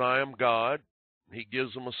says, "I am God." He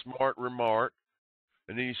gives them a smart remark.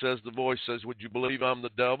 And then he says, the voice says, "Would you believe I'm the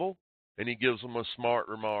devil?" And he gives them a smart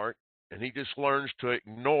remark. And he just learns to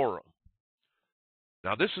ignore them.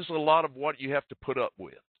 Now, this is a lot of what you have to put up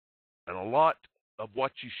with, and a lot of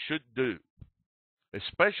what you should do,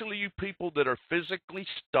 especially you people that are physically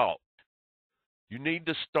stalked. You need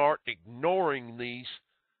to start ignoring these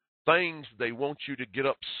things they want you to get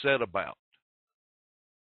upset about.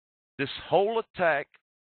 This whole attack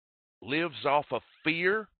lives off of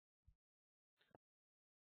fear,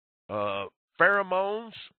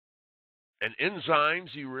 pheromones, and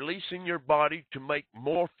enzymes you release in your body to make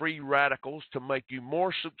more free radicals, to make you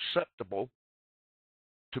more susceptible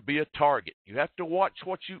to be a target. You have to watch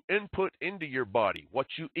what you input into your body, what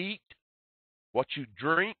you eat, what you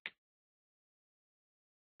drink,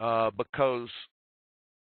 because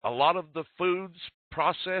a lot of the foods,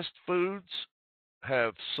 processed foods,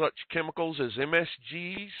 have such chemicals as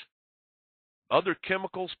MSGs, other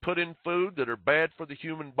chemicals put in food that are bad for the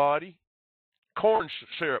human body. Corn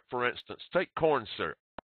syrup, for instance. Take corn syrup.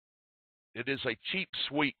 It is a cheap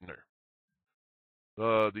sweetener.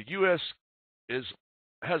 The U.S.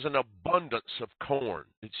 has an abundance of corn.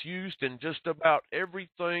 It's used in just about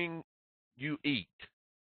everything you eat,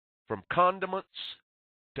 from condiments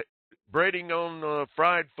to breading on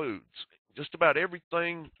fried foods. Just about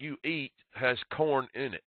everything you eat has corn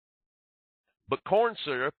in it. But corn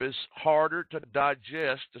syrup is harder to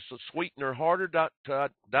digest. It's a sweetener harder to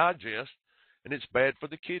digest, and it's bad for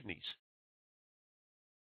the kidneys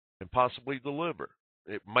and possibly the liver.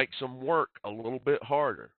 It makes them work a little bit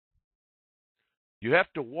harder. You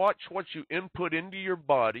have to watch what you input into your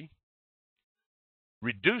body,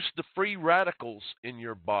 reduce the free radicals in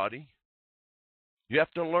your body. You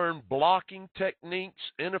have to learn blocking techniques,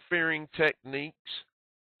 interfering techniques.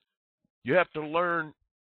 You have to learn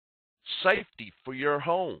safety for your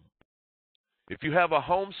home. If you have a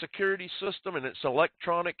home security system and it's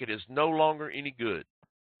electronic, it is no longer any good.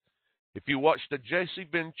 If you watch the Jesse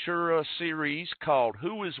Ventura series called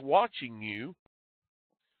Who is Watching You,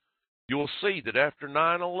 you'll see that after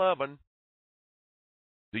 9/11,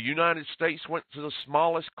 the United States went to the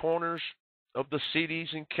smallest corners of the cities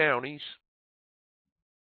and counties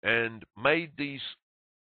and made these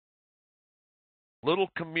little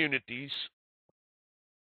communities,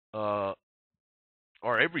 or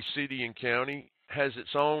every city and county has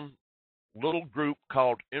its own little group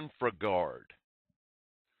called InfraGard.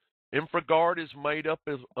 InfraGard is made up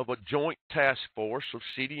of a joint task force of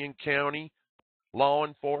city and county law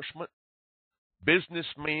enforcement,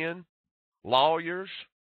 businessmen, lawyers,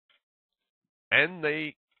 and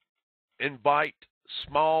they invite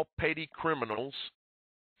small petty criminals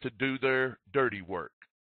to do their dirty work.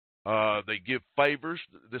 They give favors.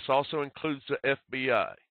 This also includes the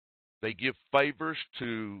FBI. They give favors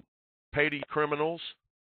to petty criminals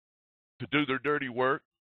to do their dirty work,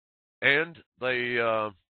 and they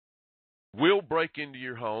will break into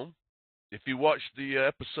your home. If you watch the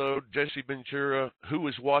episode, Jesse Ventura, Who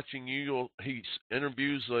is Watching You, he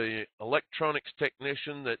interviews an electronics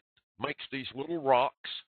technician that makes these little rocks.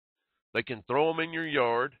 They can throw them in your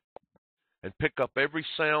yard and pick up every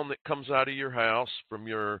sound that comes out of your house, from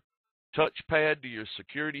your touchpad to your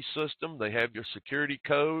security system. They have your security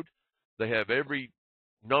code. They have every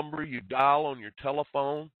number you dial on your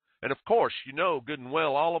telephone. And, of course, you know good and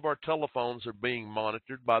well all of our telephones are being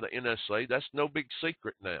monitored by the NSA. That's no big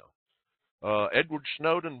secret now. Edward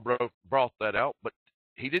Snowden brought that out, but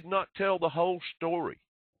he did not tell the whole story.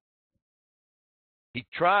 He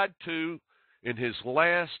tried to, in his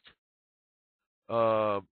last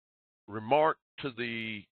remark to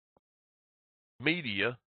the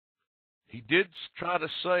media, he did try to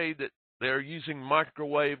say that they're using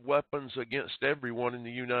microwave weapons against everyone in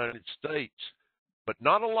the United States, but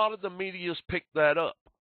not a lot of the media's picked that up.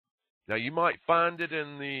 Now, you might find it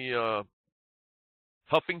in the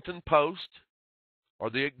Huffington Post or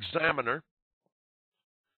the Examiner,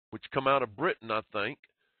 which come out of Britain, I think.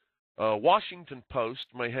 Washington Post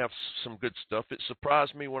may have some good stuff. It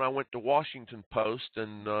surprised me when I went to Washington Post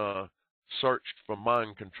and searched for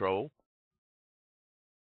mind control.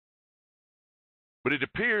 But it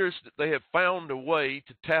appears that they have found a way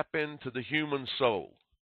to tap into the human soul.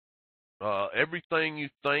 Everything you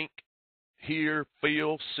think, hear,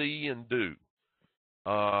 feel, see, and do.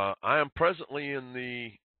 I am presently in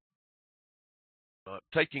the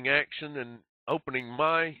taking action and opening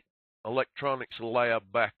my electronics lab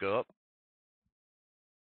back up,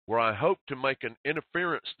 where I hope to make an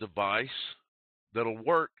interference device that'll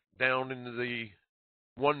work down into the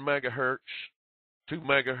 1 megahertz, 2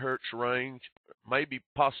 megahertz range, maybe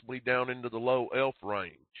possibly down into the low ELF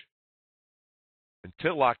range,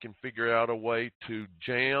 until I can figure out a way to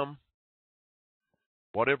jam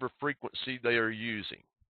whatever frequency they are using.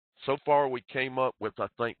 So far we came up with, I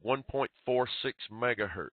think, 1.46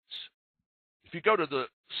 megahertz. If you go to the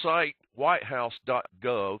site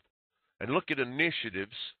whitehouse.gov and look at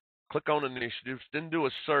initiatives, click on initiatives, then do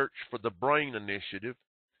a search for the BRAIN initiative,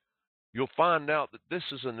 you'll find out that this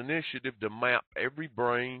is an initiative to map every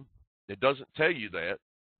brain. It doesn't tell you that,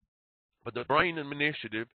 but the BRAIN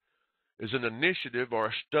initiative is an initiative or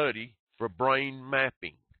a study for brain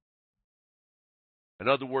mapping. In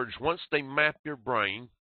other words, once they map your brain,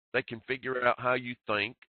 they can figure out how you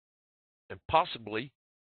think and possibly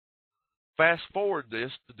fast forward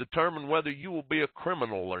this to determine whether you will be a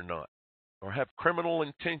criminal or not, or have criminal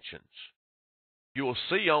intentions. You will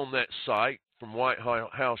see on that site from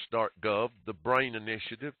whitehouse.gov the BRAIN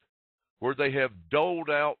initiative, where they have doled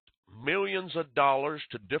out millions of dollars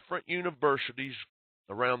to different universities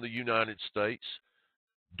around the United States,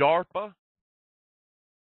 DARPA,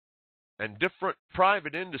 and different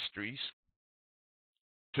private industries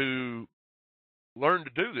to learn to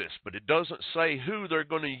do this, but it doesn't say who they're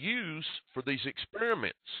going to use for these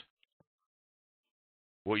experiments.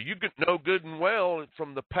 Well, you know good and well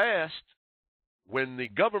from the past, when the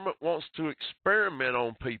government wants to experiment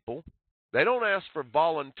on people, they don't ask for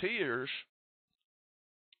volunteers.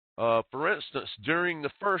 For instance, during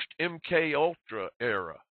the first MK Ultra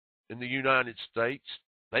era in the United States,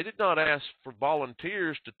 they did not ask for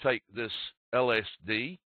volunteers to take this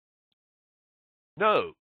LSD.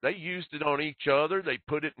 No, they used it on each other. They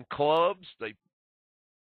put it in clubs. They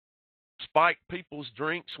spiked people's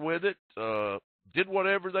drinks with it, did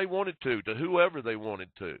whatever they wanted to whoever they wanted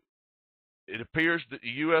to. It appears that the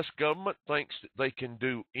U.S. government thinks that they can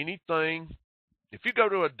do anything. If you go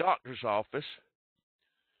to a doctor's office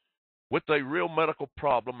with a real medical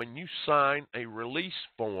problem and you sign a release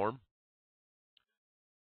form,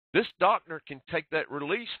 this doctor can take that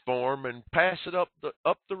release form and pass it up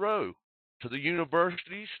the road to the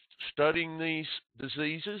universities studying these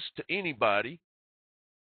diseases, to anybody,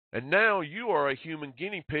 and now you are a human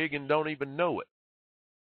guinea pig and don't even know it.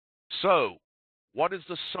 So, what is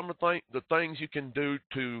the things you can do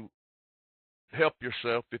to help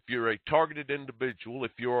yourself if you're a targeted individual?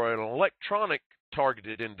 If you're an electronic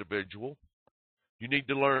targeted individual, you need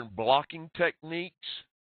to learn blocking techniques,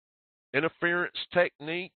 interference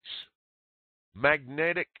techniques,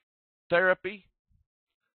 magnetic therapy.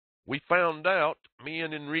 We found out, me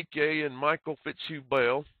and Enrique and Michael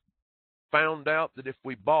Fitzhugh-Bell found out that if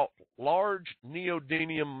we bought large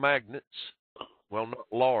neodymium magnets, well, not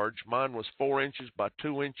large, mine was 4 inches by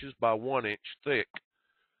 2 inches by 1 inch thick,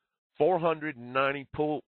 490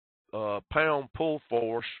 pound pull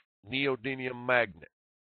force neodymium magnet.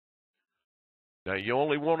 Now, you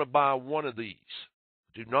only want to buy one of these.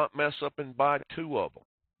 Do not mess up and buy 2 of them.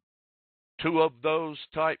 2 of those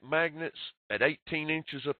type magnets at 18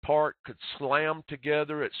 inches apart could slam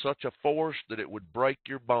together at such a force that it would break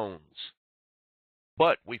your bones.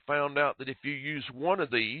 But we found out that if you use one of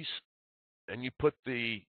these and you put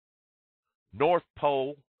the north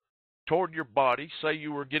pole toward your body, say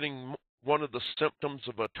you were getting one of the symptoms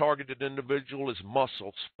of a targeted individual is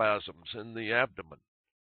muscle spasms in the abdomen.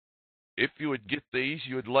 if you would get these,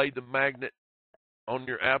 you would lay the magnet on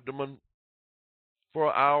your abdomen for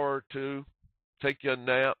an hour or two, take you a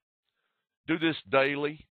nap. Do this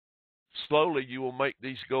daily. Slowly you will make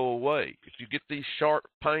these go away. If you get these sharp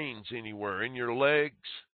pains anywhere, in your legs,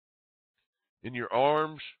 in your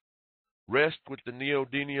arms, rest with the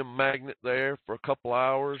neodymium magnet there for a couple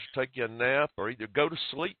hours, take you a nap, or either go to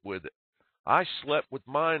sleep with it. I slept with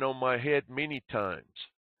mine on my head many times,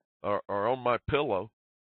 or on my pillow,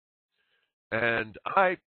 and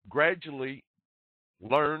I gradually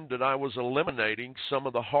learned that I was eliminating some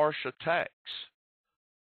of the harsh attacks.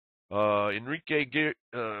 Enrique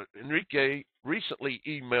recently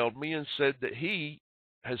emailed me and said that he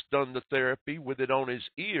has done the therapy with it on his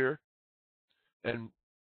ear and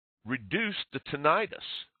reduced the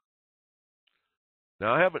tinnitus.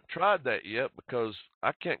 Now, I haven't tried that yet because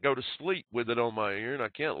I can't go to sleep with it on my ear, and I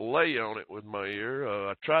can't lay on it with my ear.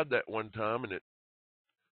 I tried that one time, and it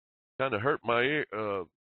kind of hurt my ear.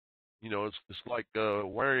 You know, it's like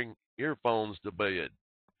wearing earphones to bed.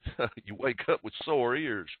 You wake up with sore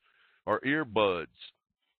ears or earbuds.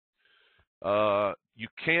 You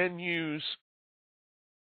can use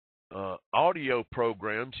audio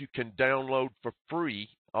programs you can download for free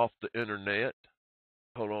off the internet.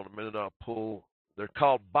 Hold on a minute, I'll pull. They're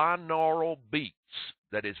called binaural beats.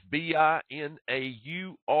 That is binaural.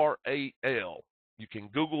 You can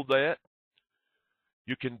Google that.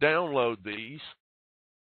 You can download these.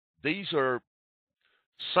 These are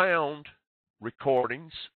sound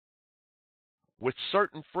recordings with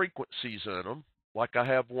certain frequencies in them. Like I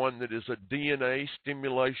have one that is a DNA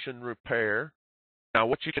stimulation repair. Now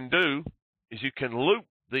what you can do is you can loop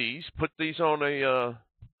these, put these on a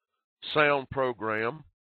sound program,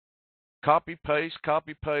 copy paste,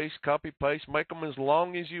 copy paste, copy paste, make them as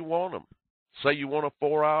long as you want them. Say you want a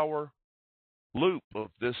 4-hour loop of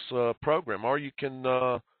this program, or you can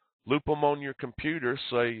loop them on your computer,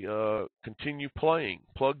 say continue playing,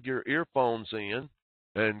 plug your earphones in,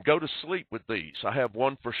 and go to sleep with these. I have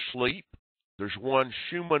one for sleep. There's one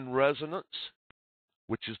human resonance,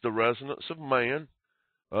 which is the resonance of man.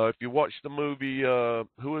 If you watch the movie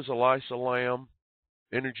Who is Elisa Lam?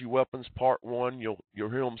 Energy Weapons Part 1, you'll hear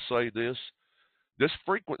them say this. This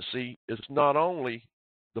frequency is not only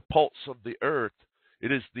the pulse of the earth,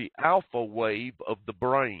 it is the alpha wave of the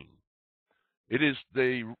brain. It is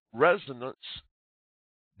the resonance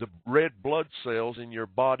the red blood cells in your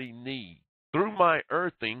body need. Through my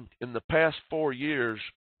earthing in the past 4 years,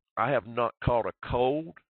 I have not caught a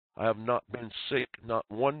cold. I have not been sick, not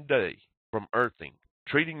one day from earthing.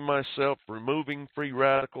 Treating myself, removing free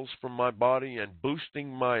radicals from my body, and boosting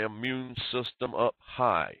my immune system up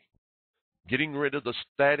high. Getting rid of the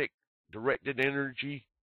static directed energy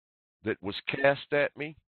that was cast at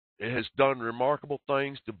me. It has done remarkable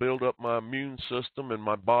things to build up my immune system and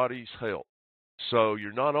my body's health. So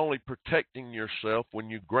you're not only protecting yourself when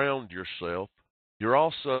you ground yourself, you're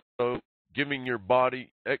also giving your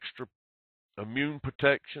body extra immune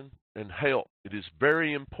protection and health. It is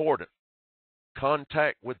very important.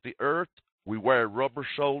 Contact with the earth. We wear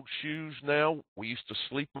rubber-soled shoes now. We used to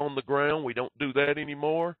sleep on the ground. We don't do that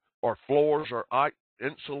anymore. Our floors are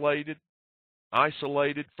insulated,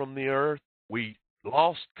 isolated from the earth. We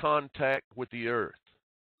lost contact with the earth.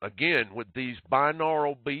 Again, with these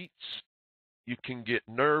binaural beats, you can get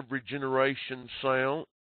nerve regeneration sound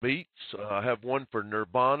beats. I have one for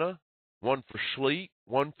nirvana, one for sleep,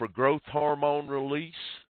 one for growth hormone release.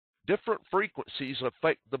 Different frequencies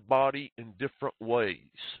affect the body in different ways.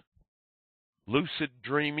 Lucid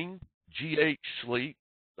dreaming, GH sleep.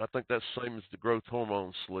 I think that's the same as the growth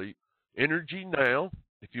hormone sleep. Energy now.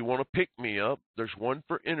 If you want to pick me up, there's one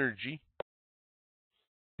for energy.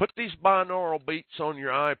 Put these binaural beats on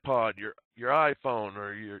your iPod, your iPhone,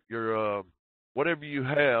 or your whatever you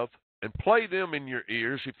have, and play them in your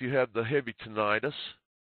ears if you have the heavy tinnitus.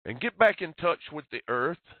 And get back in touch with the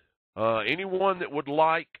earth. Anyone that would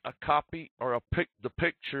like a copy or the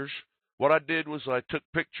pictures, what I did was I took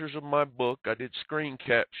pictures of my book. I did screen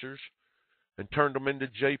captures and turned them into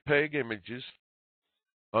JPEG images.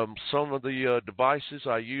 Some of the devices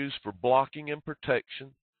I use for blocking and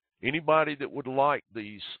protection. Anybody that would like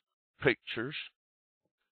these pictures,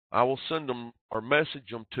 I will send them or message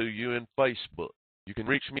them to you in Facebook. You can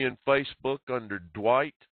reach me in Facebook under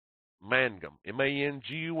Dwight Mangum,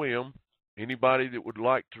 M-A-N-G-U-M. Anybody that would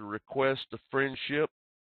like to request a friendship,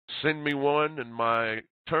 send me one. And my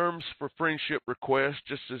terms for friendship request,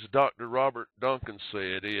 just as Dr. Robert Duncan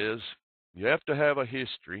said, is you have to have a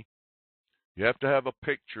history. You have to have a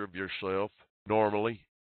picture of yourself normally.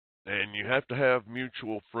 And you have to have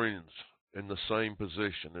mutual friends in the same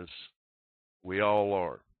position as we all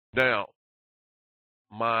are. Now,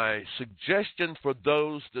 my suggestion for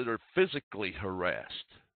those that are physically harassed,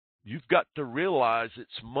 you've got to realize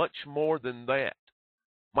it's much more than that.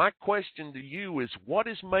 My question to you is, what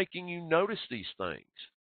is making you notice these things?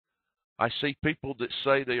 I see people that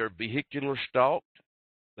say they are vehicular stalked.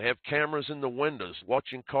 They have cameras in the windows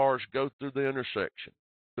watching cars go through the intersection.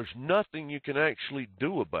 There's nothing you can actually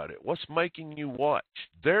do about it. What's making you watch?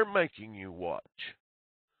 They're making you watch.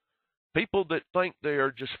 People that think they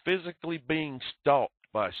are just physically being stalked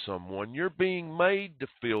by someone, you're being made to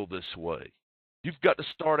feel this way. You've got to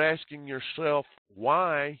start asking yourself,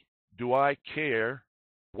 why do I care?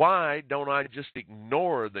 Why don't I just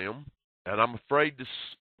ignore them? And I'm afraid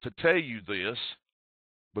to tell you this,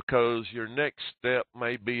 because your next step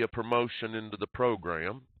may be a promotion into the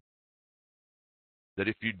program, that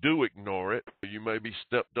if you do ignore it, you may be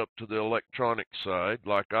stepped up to the electronic side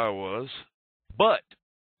like I was. But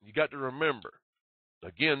you got to remember,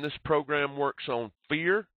 again, this program works on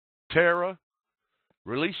fear, terror,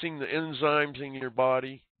 releasing the enzymes in your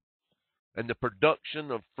body, and the production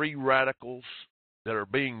of free radicals that are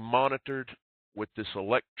being monitored with this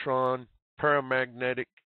electron paramagnetic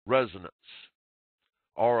resonance,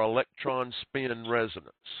 or electron spin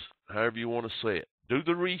resonance, however you want to say it. Do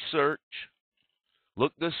the research.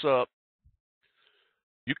 Look this up.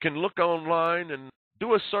 You can look online and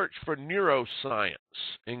do a search for neuroscience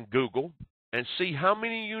in Google and see how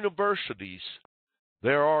many universities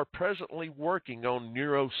there are presently working on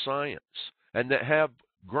neuroscience and that have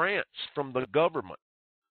grants from the government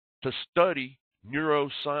to study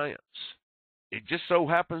neuroscience. It just so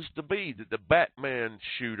happens to be that the Batman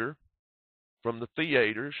shooter from the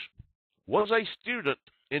theaters was a student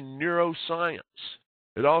in neuroscience.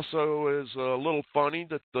 It also is a little funny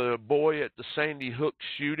that the boy at the Sandy Hook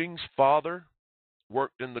shootings' father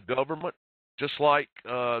worked in the government, just like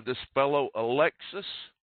this fellow Alexis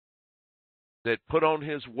that put on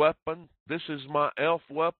his weapon, "This is my elf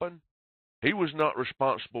weapon." He was not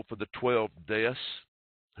responsible for the 12 deaths.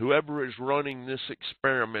 Whoever is running this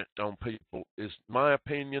experiment on people is, in my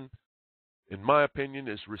opinion,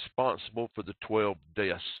 is responsible for the 12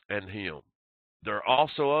 deaths and him. There are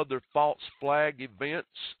also other false flag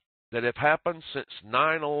events that have happened since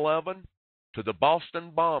 9/11 to the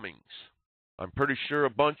Boston bombings. I'm pretty sure a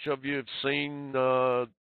bunch of you have seen the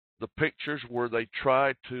pictures where they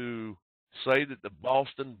tried to say that the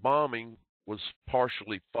Boston bombing was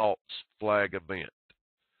partially false flag event.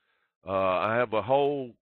 I have a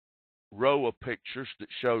whole row of pictures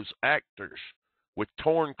that shows actors with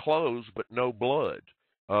torn clothes but no blood.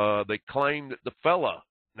 They claim that the fella,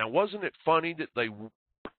 now wasn't it funny that they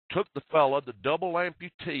took the fella, the double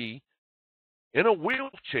amputee, in a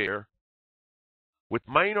wheelchair with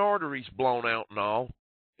main arteries blown out and all,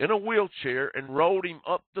 in a wheelchair, and rolled him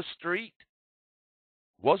up the street?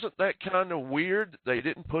 Wasn't that kind of weird that they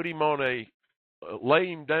didn't put him on lay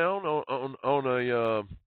him down on a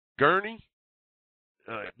gurney?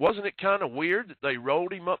 Wasn't it kind of weird that they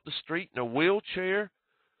rolled him up the street in a wheelchair?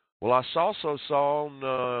 Well, I also saw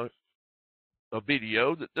on a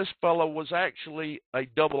video that this fellow was actually a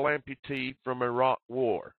double amputee from Iraq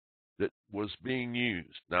War that was being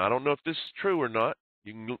used. Now, I don't know if this is true or not.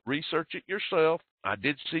 You can research it yourself. I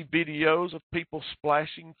did see videos of people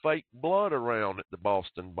splashing fake blood around at the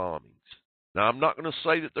Boston bombings. Now, I'm not going to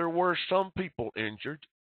say that there were some people injured,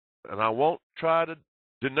 and I won't try to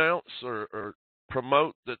denounce or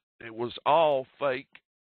promote that it was all fake,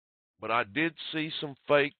 but I did see some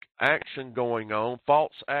fake action going on,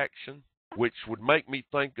 false action, which would make me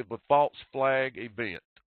think of a false flag event.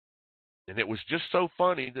 And it was just so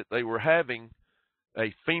funny that they were having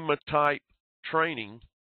a FEMA-type training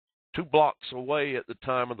 2 blocks away at the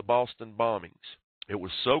time of the Boston bombings. It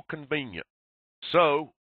was so convenient.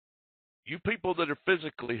 So, you people that are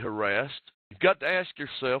physically harassed, you've got to ask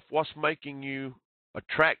yourself what's making you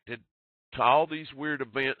attracted to all these weird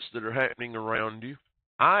events that are happening around you.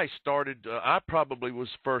 I probably was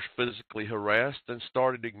first physically harassed and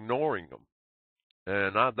started ignoring them.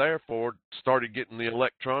 And I therefore started getting the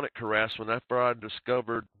electronic harassment after I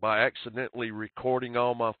discovered by accidentally recording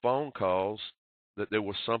all my phone calls that there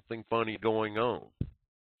was something funny going on.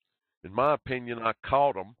 In my opinion, I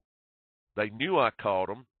caught them. They knew I caught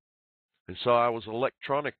them, and so I was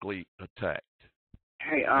electronically attacked.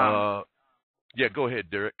 Hey, yeah, go ahead,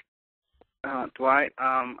 Derek. Dwight,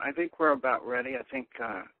 I think we're about ready. I think.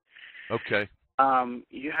 Okay.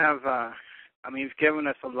 You have. You've given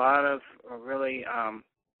us a lot of really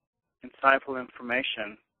insightful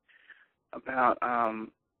information about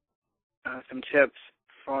some tips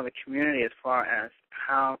for the community as far as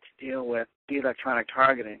how to deal with the electronic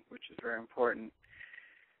targeting, which is very important.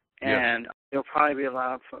 And there'll probably be a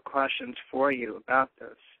lot of questions for you about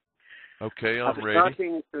this. Okay, I'm the ready.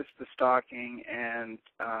 Stalking is just the stalking, and,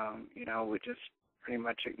 we just pretty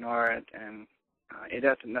much ignore it, and it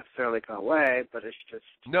doesn't necessarily go away, but it's just...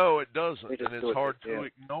 No, it doesn't, and it's hard to to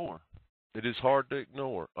ignore. It is hard to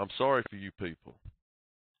ignore. I'm sorry for you people.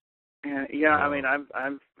 And,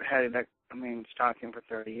 I've had stalking for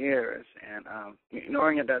 30 years, and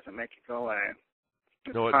ignoring it doesn't make it go away.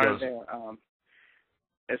 No, it doesn't.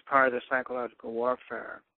 It's part of the psychological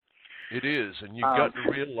warfare. It is, and you've got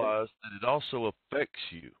to realize that it also affects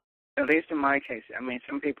you. At least in my case.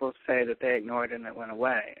 Some people say that they ignored it and it went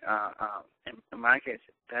away. In my case,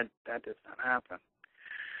 that does not happen.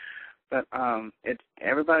 But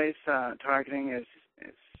everybody's targeting is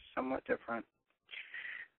somewhat different.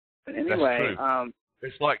 But anyway, that's true.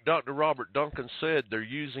 It's like Dr. Robert Duncan said, they're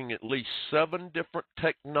using at least 7 different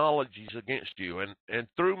technologies against you. And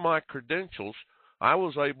through my credentials, I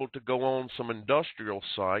was able to go on some industrial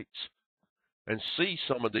sites and see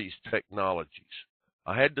some of these technologies.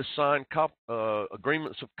 I had to sign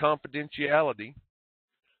agreements of confidentiality.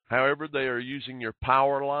 However, they are using your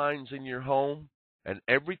power lines in your home and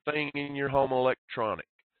everything in your home electronic.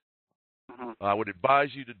 I would advise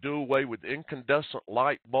you to do away with incandescent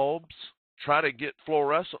light bulbs. Try to get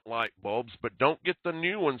fluorescent light bulbs, but don't get the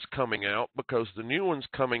new ones coming out, because the new ones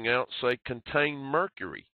coming out say contain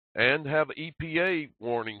mercury and have EPA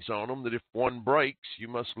warnings on them that if one breaks, you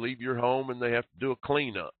must leave your home and they have to do a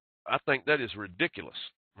cleanup. I think that is ridiculous.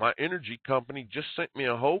 My energy company just sent me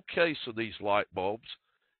a whole case of these light bulbs.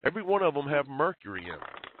 Every one of them have mercury in them.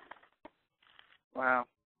 Wow.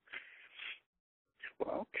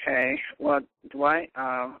 Well, okay. Well, Dwight,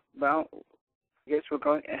 I guess we'll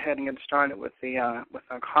go ahead and get started with our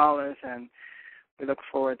callers, and we look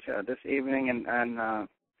forward to this evening and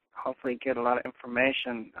hopefully get a lot of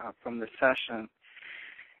information from the session.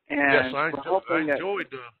 And yes, I enjoyed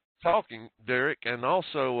talking, Derek, and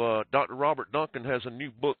also Dr. Robert Duncan has a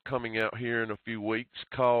new book coming out here in a few weeks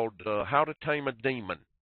called How to Tame a Demon.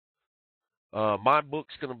 My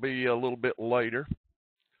book's going to be a little bit later.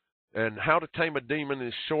 And How to Tame a Demon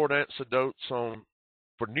is short anecdotes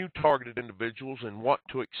for new targeted individuals and what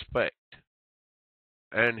to expect.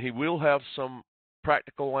 And he will have some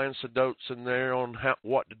practical anecdotes in there on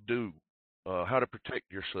what to do, how to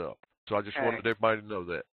protect yourself. So I just wanted everybody to know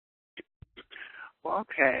that. Well,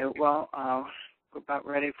 okay. Well, we're about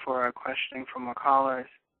ready for a questioning from our callers,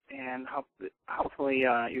 and hopefully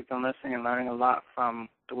you've been listening and learning a lot from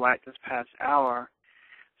Dwight this past hour.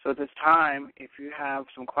 So at this time, if you have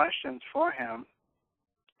some questions for him,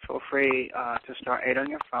 feel free to star 8 on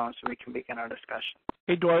your phone so we can begin our discussion.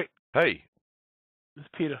 Hey, Dwight. Hey. This is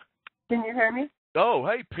Peter. Can you hear me? Oh,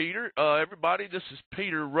 hey, Peter. Everybody, this is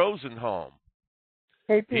Peter Rosenholm.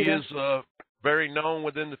 Hey, Peter. He is very known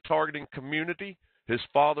within the targeting community. His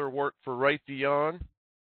father worked for Raytheon.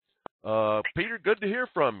 Peter, good to hear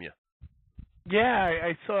from you. Yeah,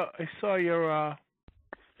 I saw your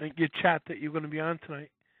chat that you're going to be on tonight.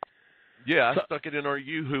 Yeah, I stuck it in our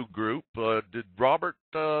Yoo-Hoo group. Did Robert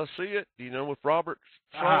see it? Do you know if Robert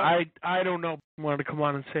saw it? I don't know. I wanted to come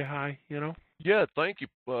on and say hi, Yeah, thank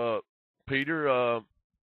you, Peter.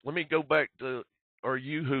 Let me go back to our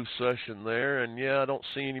Yoo-Hoo session there, and yeah, I don't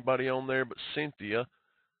see anybody on there but Cynthia.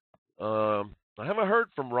 I haven't heard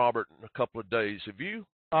from Robert in a couple of days. Have you?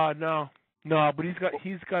 No, but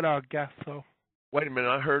he's got our guest, so. Wait a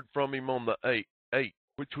minute, I heard from him on the 8th,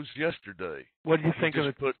 which was yesterday. What do you think of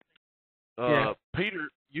it? Yeah. Peter,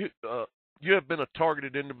 you have been a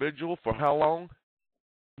targeted individual for how long?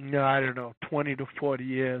 No, I don't know, 20 to 40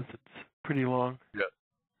 years. It's pretty long.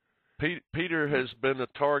 Yeah. Peter has been a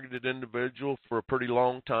targeted individual for a pretty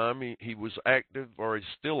long time. He was active, or he's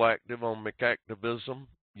still active, on McActivism,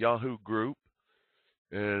 Yahoo group,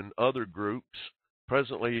 and other groups.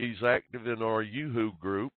 Presently, he's active in our Yoo-Hoo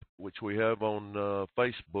group, which we have on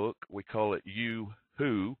Facebook. We call it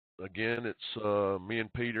Yoo-Hoo. Again, it's me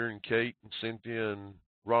and Peter and Kate and Cynthia and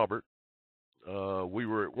Robert. We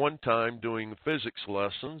were at one time doing physics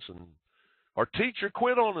lessons, and our teacher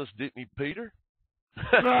quit on us, didn't he, Peter?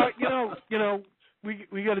 No,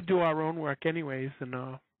 we got to do our own work anyways, and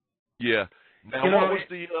yeah. Now, what was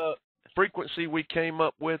the frequency we came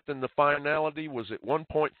up with in the finality? Was it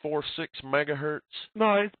 1.46 megahertz?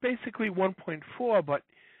 No, it's basically 1.4, but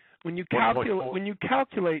when you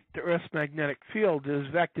calculate the Earth's magnetic field, there's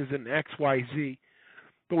vectors in X, Y, Z.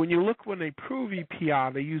 But when you look, when they prove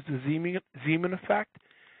EPR, they use the Zeeman effect,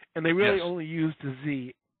 and they really only use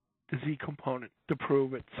the Z component to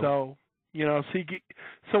prove it. So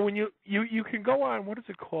so when you can go on, what is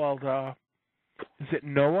it called? Is it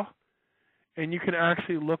NOAA? And you can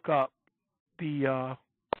actually look up the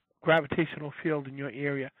gravitational field in your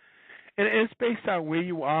area. And it's based on where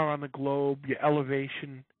you are on the globe, your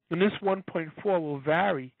elevation. And this 1.4 will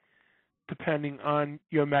vary depending on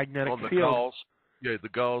your magnetic on the field. Gauss, the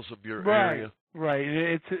Gauss of your area. Right.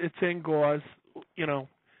 It's in Gauss, Gauss.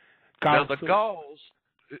 Now the Gauss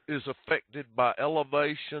is affected by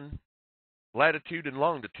elevation, latitude, and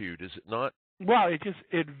longitude, is it not? Well,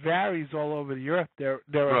 it varies all over the Earth. There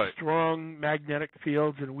are Right. strong magnetic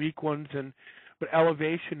fields and weak ones, but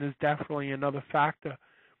elevation is definitely another factor.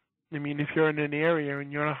 I mean, if you're in an area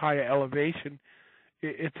and you're in a higher elevation,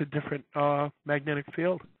 it's a different magnetic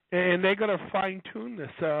field. And they're going to fine-tune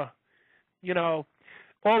this.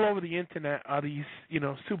 All over the Internet are these,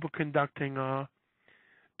 superconducting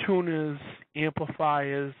tuners,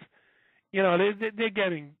 amplifiers. They're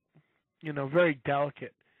getting, very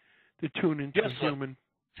delicate to tune into human.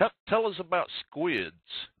 Tell us about squids.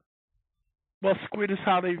 Well, squid is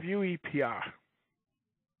how they view EPR.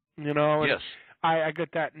 And yes. I got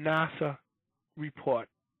that NASA report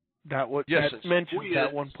that mentions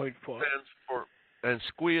that 1.4. And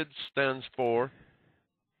SQUID stands for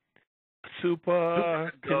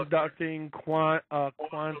superconducting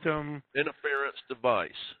quantum interference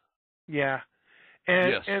device. Yeah,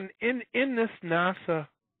 and in this NASA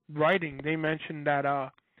writing, they mentioned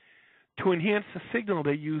that to enhance the signal,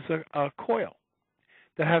 they use a coil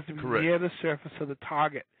that has to be near the surface of the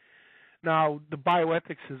target. Now, the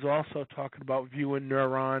bioethics is also talking about viewing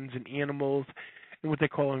neurons in animals and what they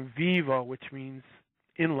call in vivo, which means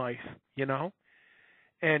in life,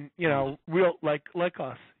 and real like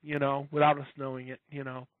us, without us knowing it,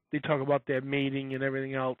 they talk about their mating and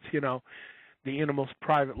everything else, the animal's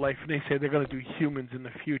private life, and they say they're going to do humans in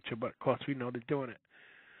the future, but of course we know they're doing it.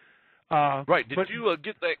 Right. Did you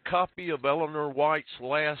get that copy of Eleanor White's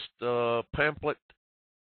last pamphlet?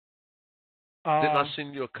 Didn't I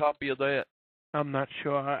send you a copy of that? I'm not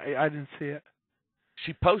sure. I didn't see it.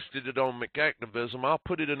 She posted it on McActivism. I'll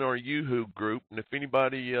put it in our YooHoo group, and if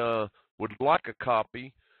anybody would like a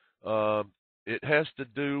copy, it has to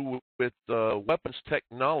do with weapons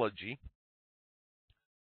technology.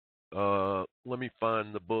 Let me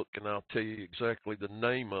find the book, and I'll tell you exactly the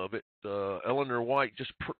name of it. Eleanor White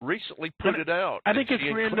just recently put it out. I think it's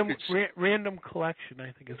random collection,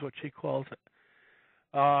 I think is what she calls it.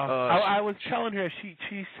 I was telling her,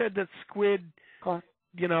 she said that squid,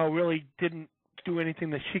 really didn't do anything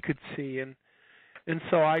that she could see, and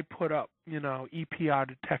so I put up, EPR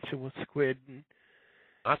detection with squid. And,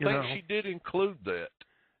 I think she did include that.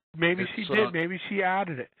 Maybe she did. Maybe she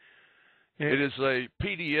added it. It is a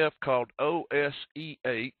PDF called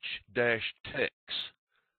OSEH-TECHS,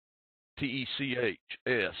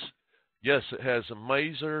 TECHS. Yes, it has a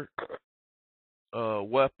maser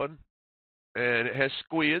weapon, and it has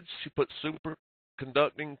squids. She put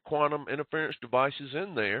superconducting quantum interference devices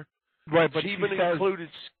in there. Right, but she even included.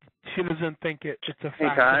 She doesn't think it's a fact.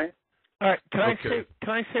 Hey, Guy. All right, can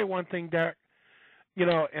I say one thing, Derek?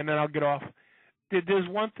 And then I'll get off. There's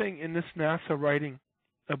one thing in this NASA writing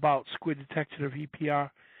about squid detection of EPR,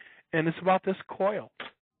 and it's about this coil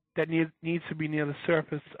that needs to be near the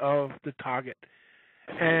surface of the target.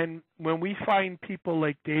 And when we find people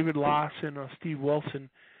like David Lawson or Steve Wilson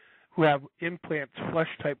who have implants, flesh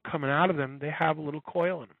type, coming out of them, they have a little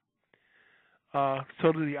coil in them.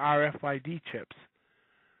 So do the RFID chips.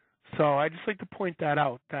 So I just like to point that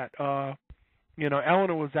out, that,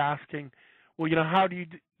 Eleanor was asking, well, how do you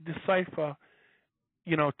decipher,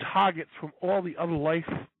 targets from all the other life,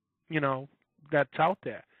 that's out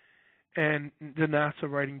there? And the NASA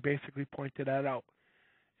writing basically pointed that out.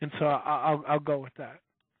 And so I'll go with that.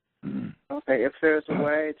 Okay, if there's a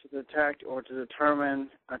way to detect or to determine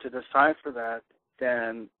or to decipher that,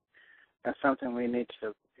 then that's something we need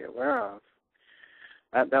to be aware of.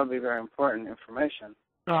 That would be very important information.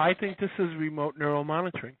 I think this is remote neural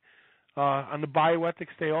monitoring. On the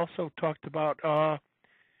bioethics, they also talked about,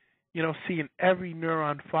 seeing every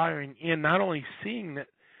neuron firing, and not only seeing it,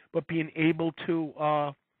 but being able to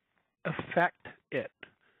affect it.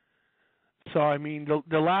 So, I mean,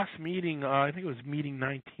 the last meeting, I think it was meeting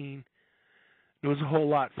 19, there was a whole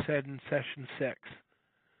lot said in session 6.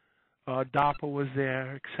 DARPA was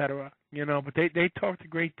there, etc. But they talked a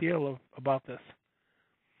great deal about this.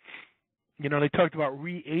 They talked about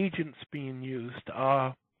reagents being used.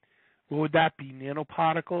 What would that be?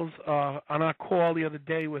 Nanoparticles? On our call the other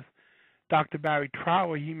day with Dr. Barry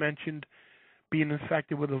Trower, he mentioned being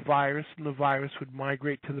infected with a virus, and the virus would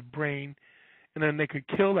migrate to the brain, and then they could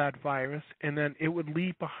kill that virus, and then it would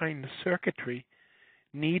leave behind the circuitry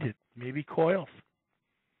needed, maybe coils.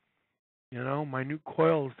 Minute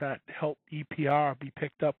coils that help EPR be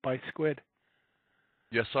picked up by squid.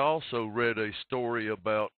 Yes, I also read a story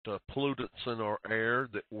about pollutants in our air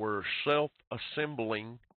that were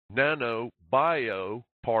self-assembling nano-bio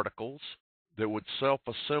particles that would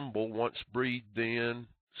self-assemble once breathed in,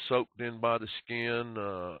 soaked in by the skin,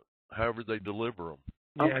 however they deliver them.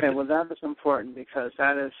 Okay, well, that is important because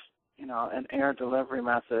that is, you know, an air delivery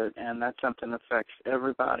method, and that's something that affects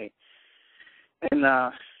everybody. And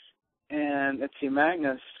let's see,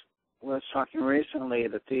 Magnus was talking recently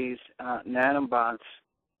that these nanobots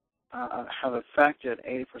have affected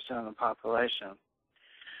 80% of the population.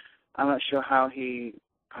 I'm not sure how he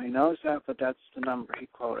knows that, but that's the number he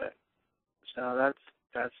quoted. So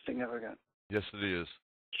that's significant. Yes, it is.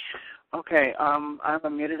 Okay, I've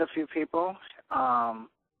unmuted a few people.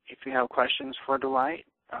 If you have questions for Dwight,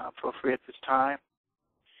 feel free at this time.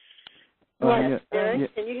 Yes, can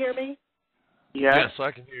you hear me? Yes,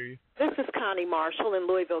 I can hear you. This is Connie Marshall in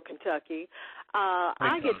Louisville, Kentucky.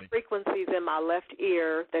 I get frequencies in my left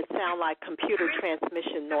ear that sound like computer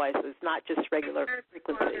transmission noises, not just regular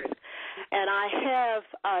frequencies. And I have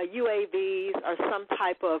UAVs or some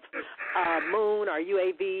type of moon or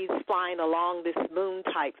UAVs flying along this moon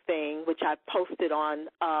type thing, which I posted on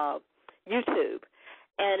YouTube.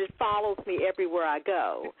 And it follows me everywhere I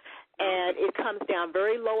go. And it comes down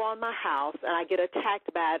very low on my house, and I get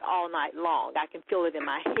attacked by it all night long. I can feel it in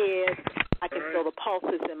my head. I can feel the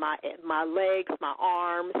pulses in my legs, my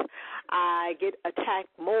arms. I get attacked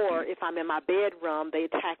more if I'm in my bedroom. They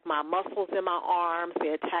attack my muscles in my arms.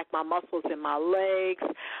 They attack my muscles in my legs.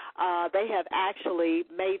 They have actually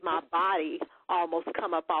made my body almost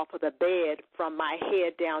come up off of the bed from my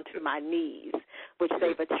head down to my knees, which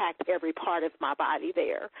they've attacked every part of my body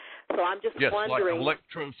there. So I'm just wondering. Like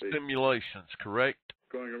electrostimulations, correct?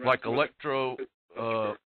 Like electro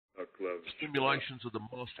stimulations of the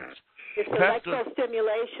muscles. It's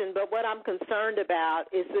electrostimulation, but what I'm concerned about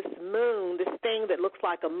is this moon, this thing that looks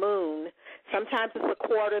like a moon. Sometimes it's a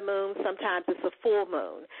quarter moon, sometimes it's a full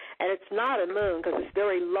moon. And it's not a moon because it's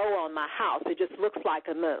very low on my house. It just looks like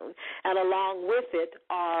a moon. And along with it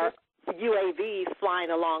are UAVs flying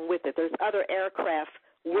along with it. There's other aircraft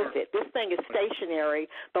with it. This thing is stationary,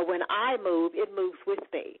 but when I move, it moves with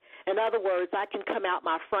me. In other words, I can come out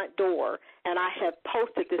my front door, and I have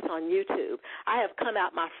posted this on YouTube. I have come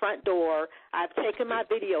out my front door, I've taken my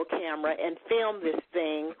video camera and filmed this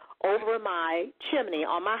thing over my chimney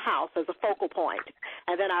on my house as a focal point,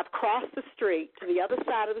 and then I've crossed the street to the other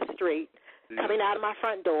side of the street, coming out of my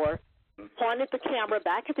front door, pointed the camera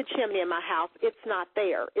back at the chimney in my house. It's not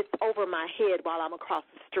there. It's over my head while I'm across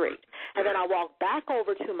the street. And then I walk back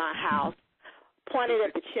over to my house, pointed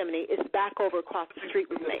at the chimney. It's back over across the street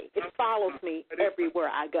with me. It follows me everywhere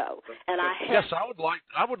I go. And yes, I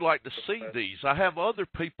would like to see these. I have other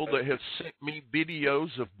people that have sent me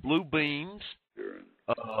videos of blue beams,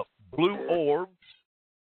 blue orbs,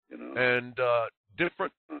 and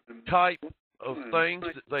different type of things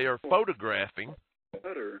that they are photographing.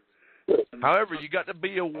 However, you got to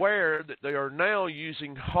be aware that they are now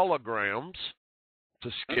using holograms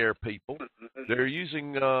to scare people. They're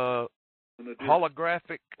using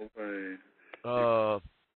holographic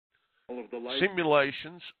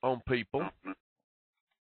simulations on people.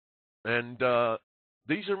 And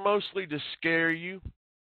these are mostly to scare you,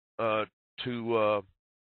 to terrorize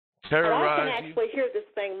you. I can actually hear this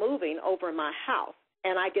thing moving over my house,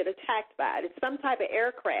 and I get attacked by it. It's some type of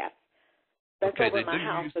aircraft. That's over my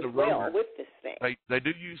house as well with this thing. They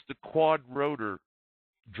do use the quad rotor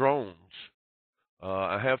drones.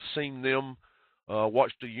 I have seen them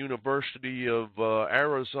watch the University of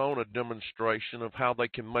Arizona demonstration of how they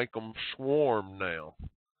can make them swarm now.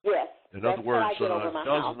 Yes. In other words, what I get over my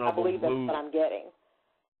house. I believe that's what I'm getting.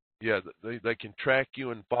 Yeah, they can track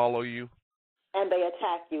you and follow you. And they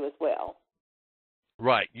attack you as well.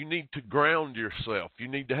 Right. You need to ground yourself. You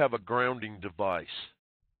need to have a grounding device.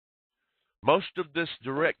 Most of this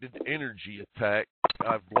directed energy attack,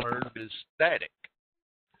 I've learned, is static.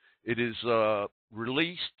 It is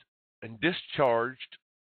released and discharged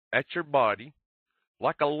at your body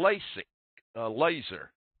like a laser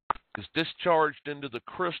is discharged into the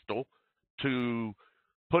crystal to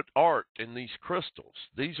put art in these crystals.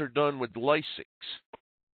 These are done with lasers.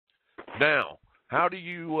 Now, how do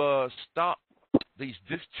you stop these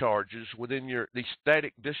discharges within these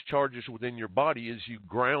static discharges within your body? Is you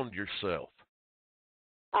ground yourself.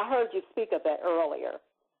 I heard you speak of that earlier.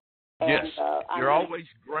 And, yes, you're always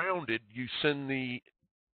grounded. You send the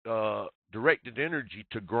directed energy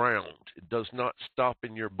to ground. It does not stop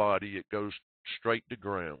in your body. It goes straight to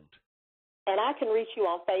ground. And I can reach you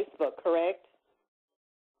on Facebook, correct?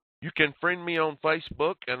 You can friend me on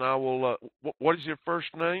Facebook, and I will. What is your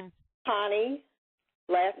first name? Connie.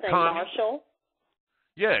 Last name Connie. Marshall.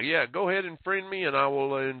 Yeah, go ahead and friend me, and I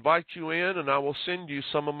will invite you in, and I will send you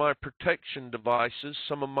some of my protection devices,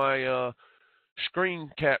 some of my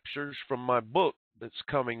screen captures from my book that's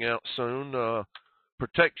coming out soon,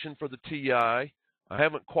 Protection for the TI. I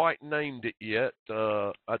haven't quite named it yet.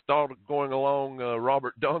 I thought of going along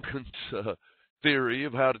Robert Duncan's theory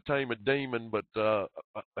of how to tame a demon, but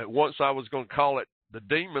once I was going to call it The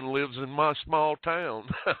Demon Lives in My Small Town.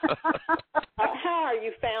 How are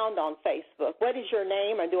you found on Facebook? What is your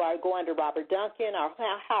name, or do I go under Robert Duncan, or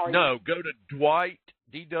how are you? No, go to Dwight,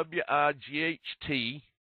 DWIGHT,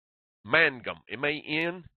 Mangum,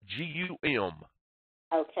 MANGUM.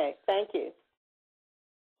 Okay, thank you.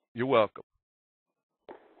 You're welcome.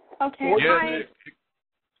 Okay. Yeah,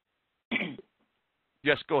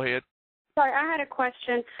 yes, go ahead. Sorry, I had a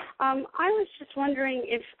question. I was just wondering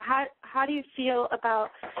how do you feel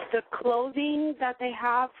about the clothing that they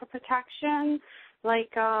have for protection?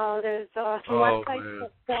 Like there's some websites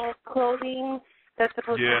that sell clothing that's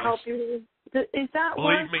supposed to help you. Is that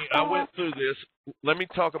Believe me, I went through this. Let me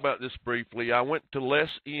talk about this briefly. I went to Less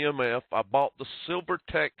EMF. I bought the Silver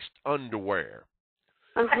Text underwear.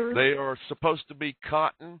 They are supposed to be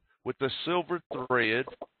cotton with a silver thread.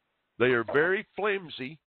 They are very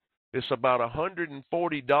flimsy. It's about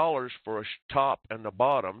 $140 for a top and the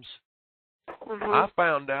bottoms. I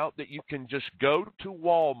found out that you can just go to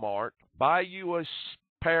Walmart, buy you a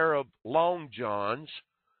pair of long johns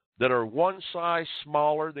that are one size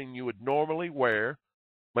smaller than you would normally wear.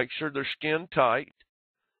 Make sure they're skin tight.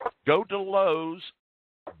 Go to Lowe's,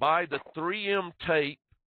 buy the 3M tape.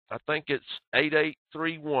 I think it's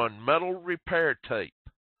 8831, metal repair tape.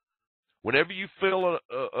 Whenever you feel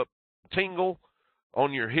a tingle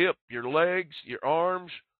on your hip, your legs, your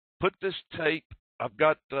arms, put this tape. I've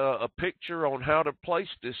got a picture on how to place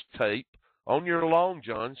this tape on your long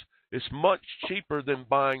johns. It's much cheaper than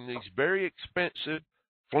buying these very expensive,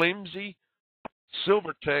 flimsy,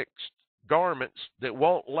 Silvertex garments that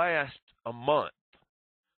won't last a month.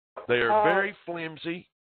 They are very flimsy.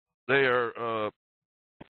 They are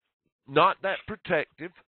not that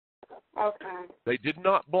protective. Okay. They did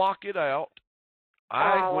not block it out.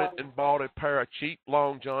 I went and bought a pair of cheap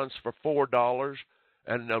long johns for $4,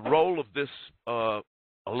 and a roll of this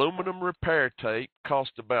aluminum repair tape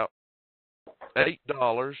cost about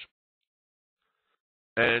 $8,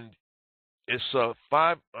 and it's a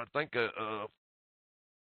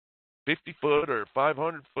 50-foot or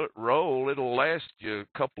 500-foot roll. It'll last you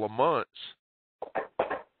a couple of months.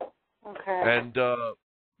 Okay. And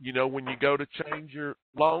you know, when you go to change your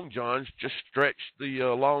long johns, just stretch the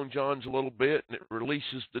long johns a little bit, and it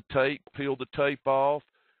releases the tape. Peel the tape off.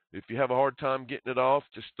 If you have a hard time getting it off,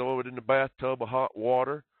 just throw it in the bathtub of hot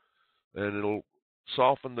water, and it'll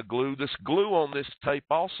soften the glue. This glue on this tape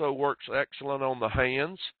also works excellent on the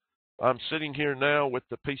hands. I'm sitting here now with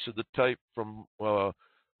the piece of the tape from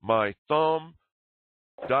my thumb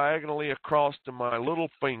diagonally across to my little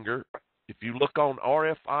finger. If you look on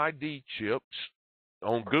RFID chips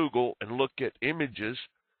on Google and look at images,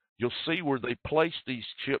 you'll see where they place these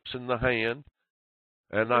chips in the hand.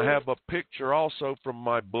 And I have a picture also from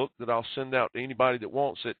my book that I'll send out to anybody that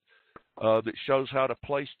wants it, that shows how to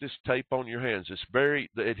place this tape on your hands. The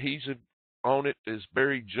adhesive on it is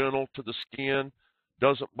very gentle to the skin,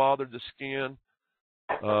 doesn't bother the skin.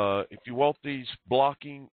 If you want these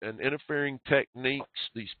blocking and interfering techniques,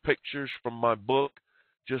 these pictures from my book,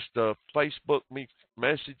 just Facebook me,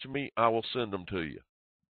 message me, I will send them to you.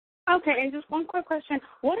 Okay, and just one quick question.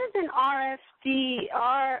 What is an RFID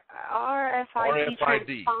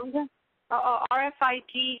transponder?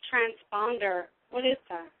 RFID transponder. What is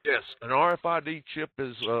that? Yes, an RFID chip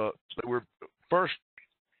is, they were first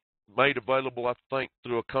made available, I think,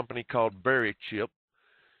 through a company called Berry Chip.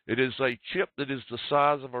 It is a chip that is the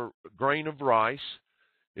size of a grain of rice.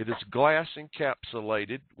 It is glass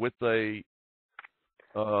encapsulated with a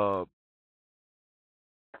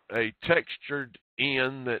textured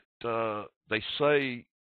end that they say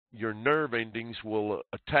your nerve endings will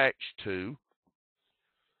attach to.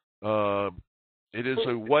 It is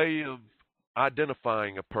a way of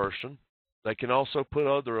identifying a person. They can also put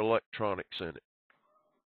other electronics in it.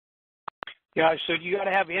 Yeah, so you got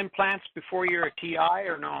to have implants before you're a TI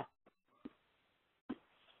or no?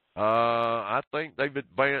 I think they've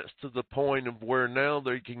advanced to the point of where now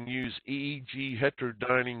they can use EEG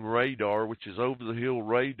heterodyning radar, which is over-the-hill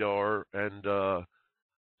radar, and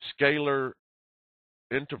scalar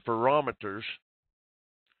interferometers.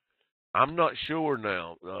 I'm not sure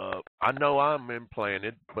now. I know I'm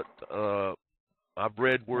implanted, but I've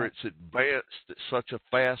read where it's advanced at such a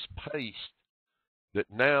fast pace that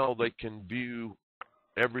now they can view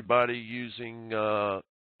everybody using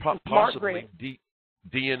possibly deep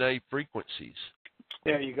DNA frequencies.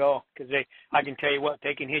 There you go. Because I can tell you what,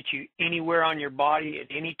 they can hit you anywhere on your body at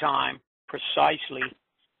any time, precisely.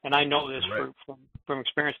 And I know this from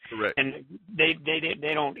experience. Correct. And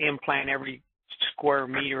they don't implant every square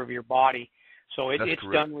meter of your body, so it's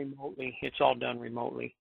done remotely. It's all done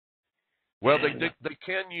remotely. Well, they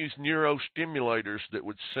can use neurostimulators that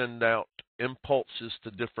would send out impulses to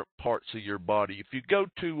different parts of your body. If you go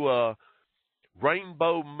to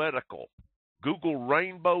Rainbow Medical, Google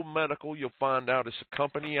Rainbow Medical, you'll find out it's a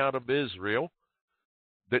company out of Israel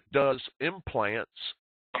that does implants,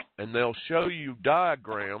 and they'll show you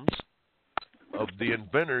diagrams of the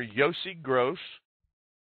inventor, Yossi Gross,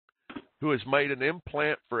 who has made an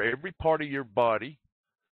implant for every part of your body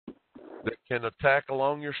that can attack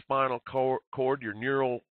along your spinal cord, your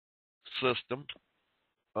neural system,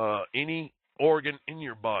 any organ in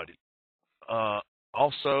your body.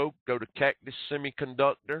 Also, go to Cactus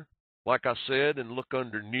Semiconductor, like I said, and look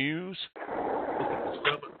under news. Look at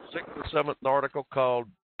the 6th or 7th article called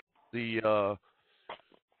the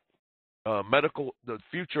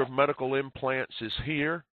future of medical implants is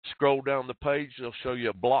here. Scroll down the page, they'll show you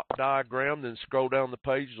a block diagram. Then scroll down the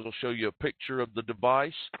page, they'll show you a picture of the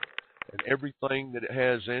device and everything that it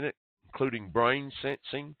has in it, including brain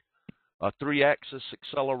sensing, a 3-axis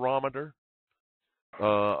accelerometer,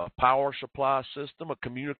 a power supply system, a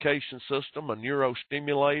communication system, a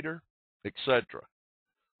neurostimulator, etc.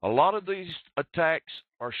 A lot of these attacks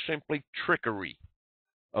are simply trickery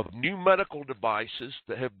of new medical devices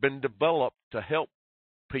that have been developed to help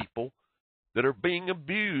people that are being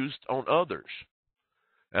abused on others.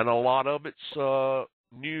 And a lot of it's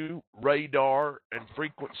new radar and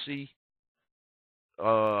frequency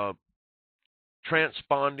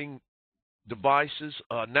transponding devices.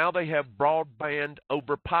 Now they have broadband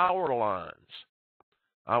over power lines.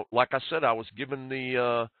 Like I said, I was given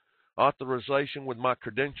the authorization with my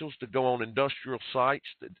credentials to go on industrial sites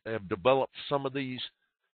that have developed some of these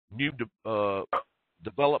new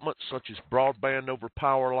developments, such as broadband over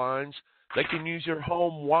power lines. They can use your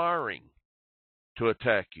home wiring to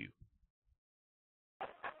attack you.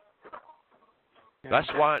 That's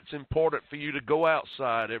why it's important for you to go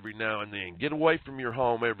outside every now and then. Get away from your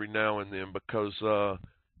home every now and then, because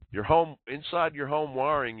inside your home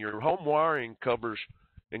wiring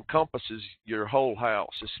encompasses your whole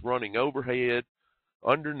house. It's running overhead,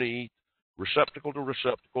 underneath, receptacle to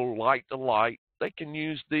receptacle, light to light. They can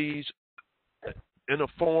use these in a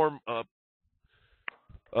form of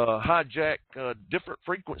hijack different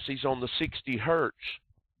frequencies on the 60 hertz.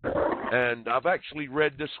 And I've actually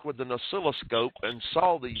read this with an oscilloscope and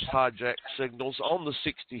saw these hijack signals on the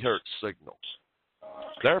 60 hertz signals.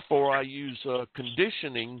 Therefore, I use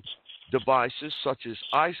conditioning devices such as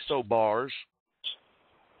isobars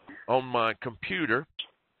on my computer,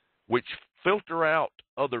 which filter out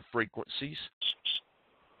other frequencies.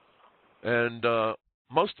 And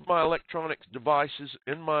most of my electronics devices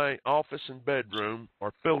in my office and bedroom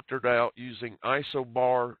are filtered out using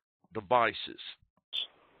isobar devices.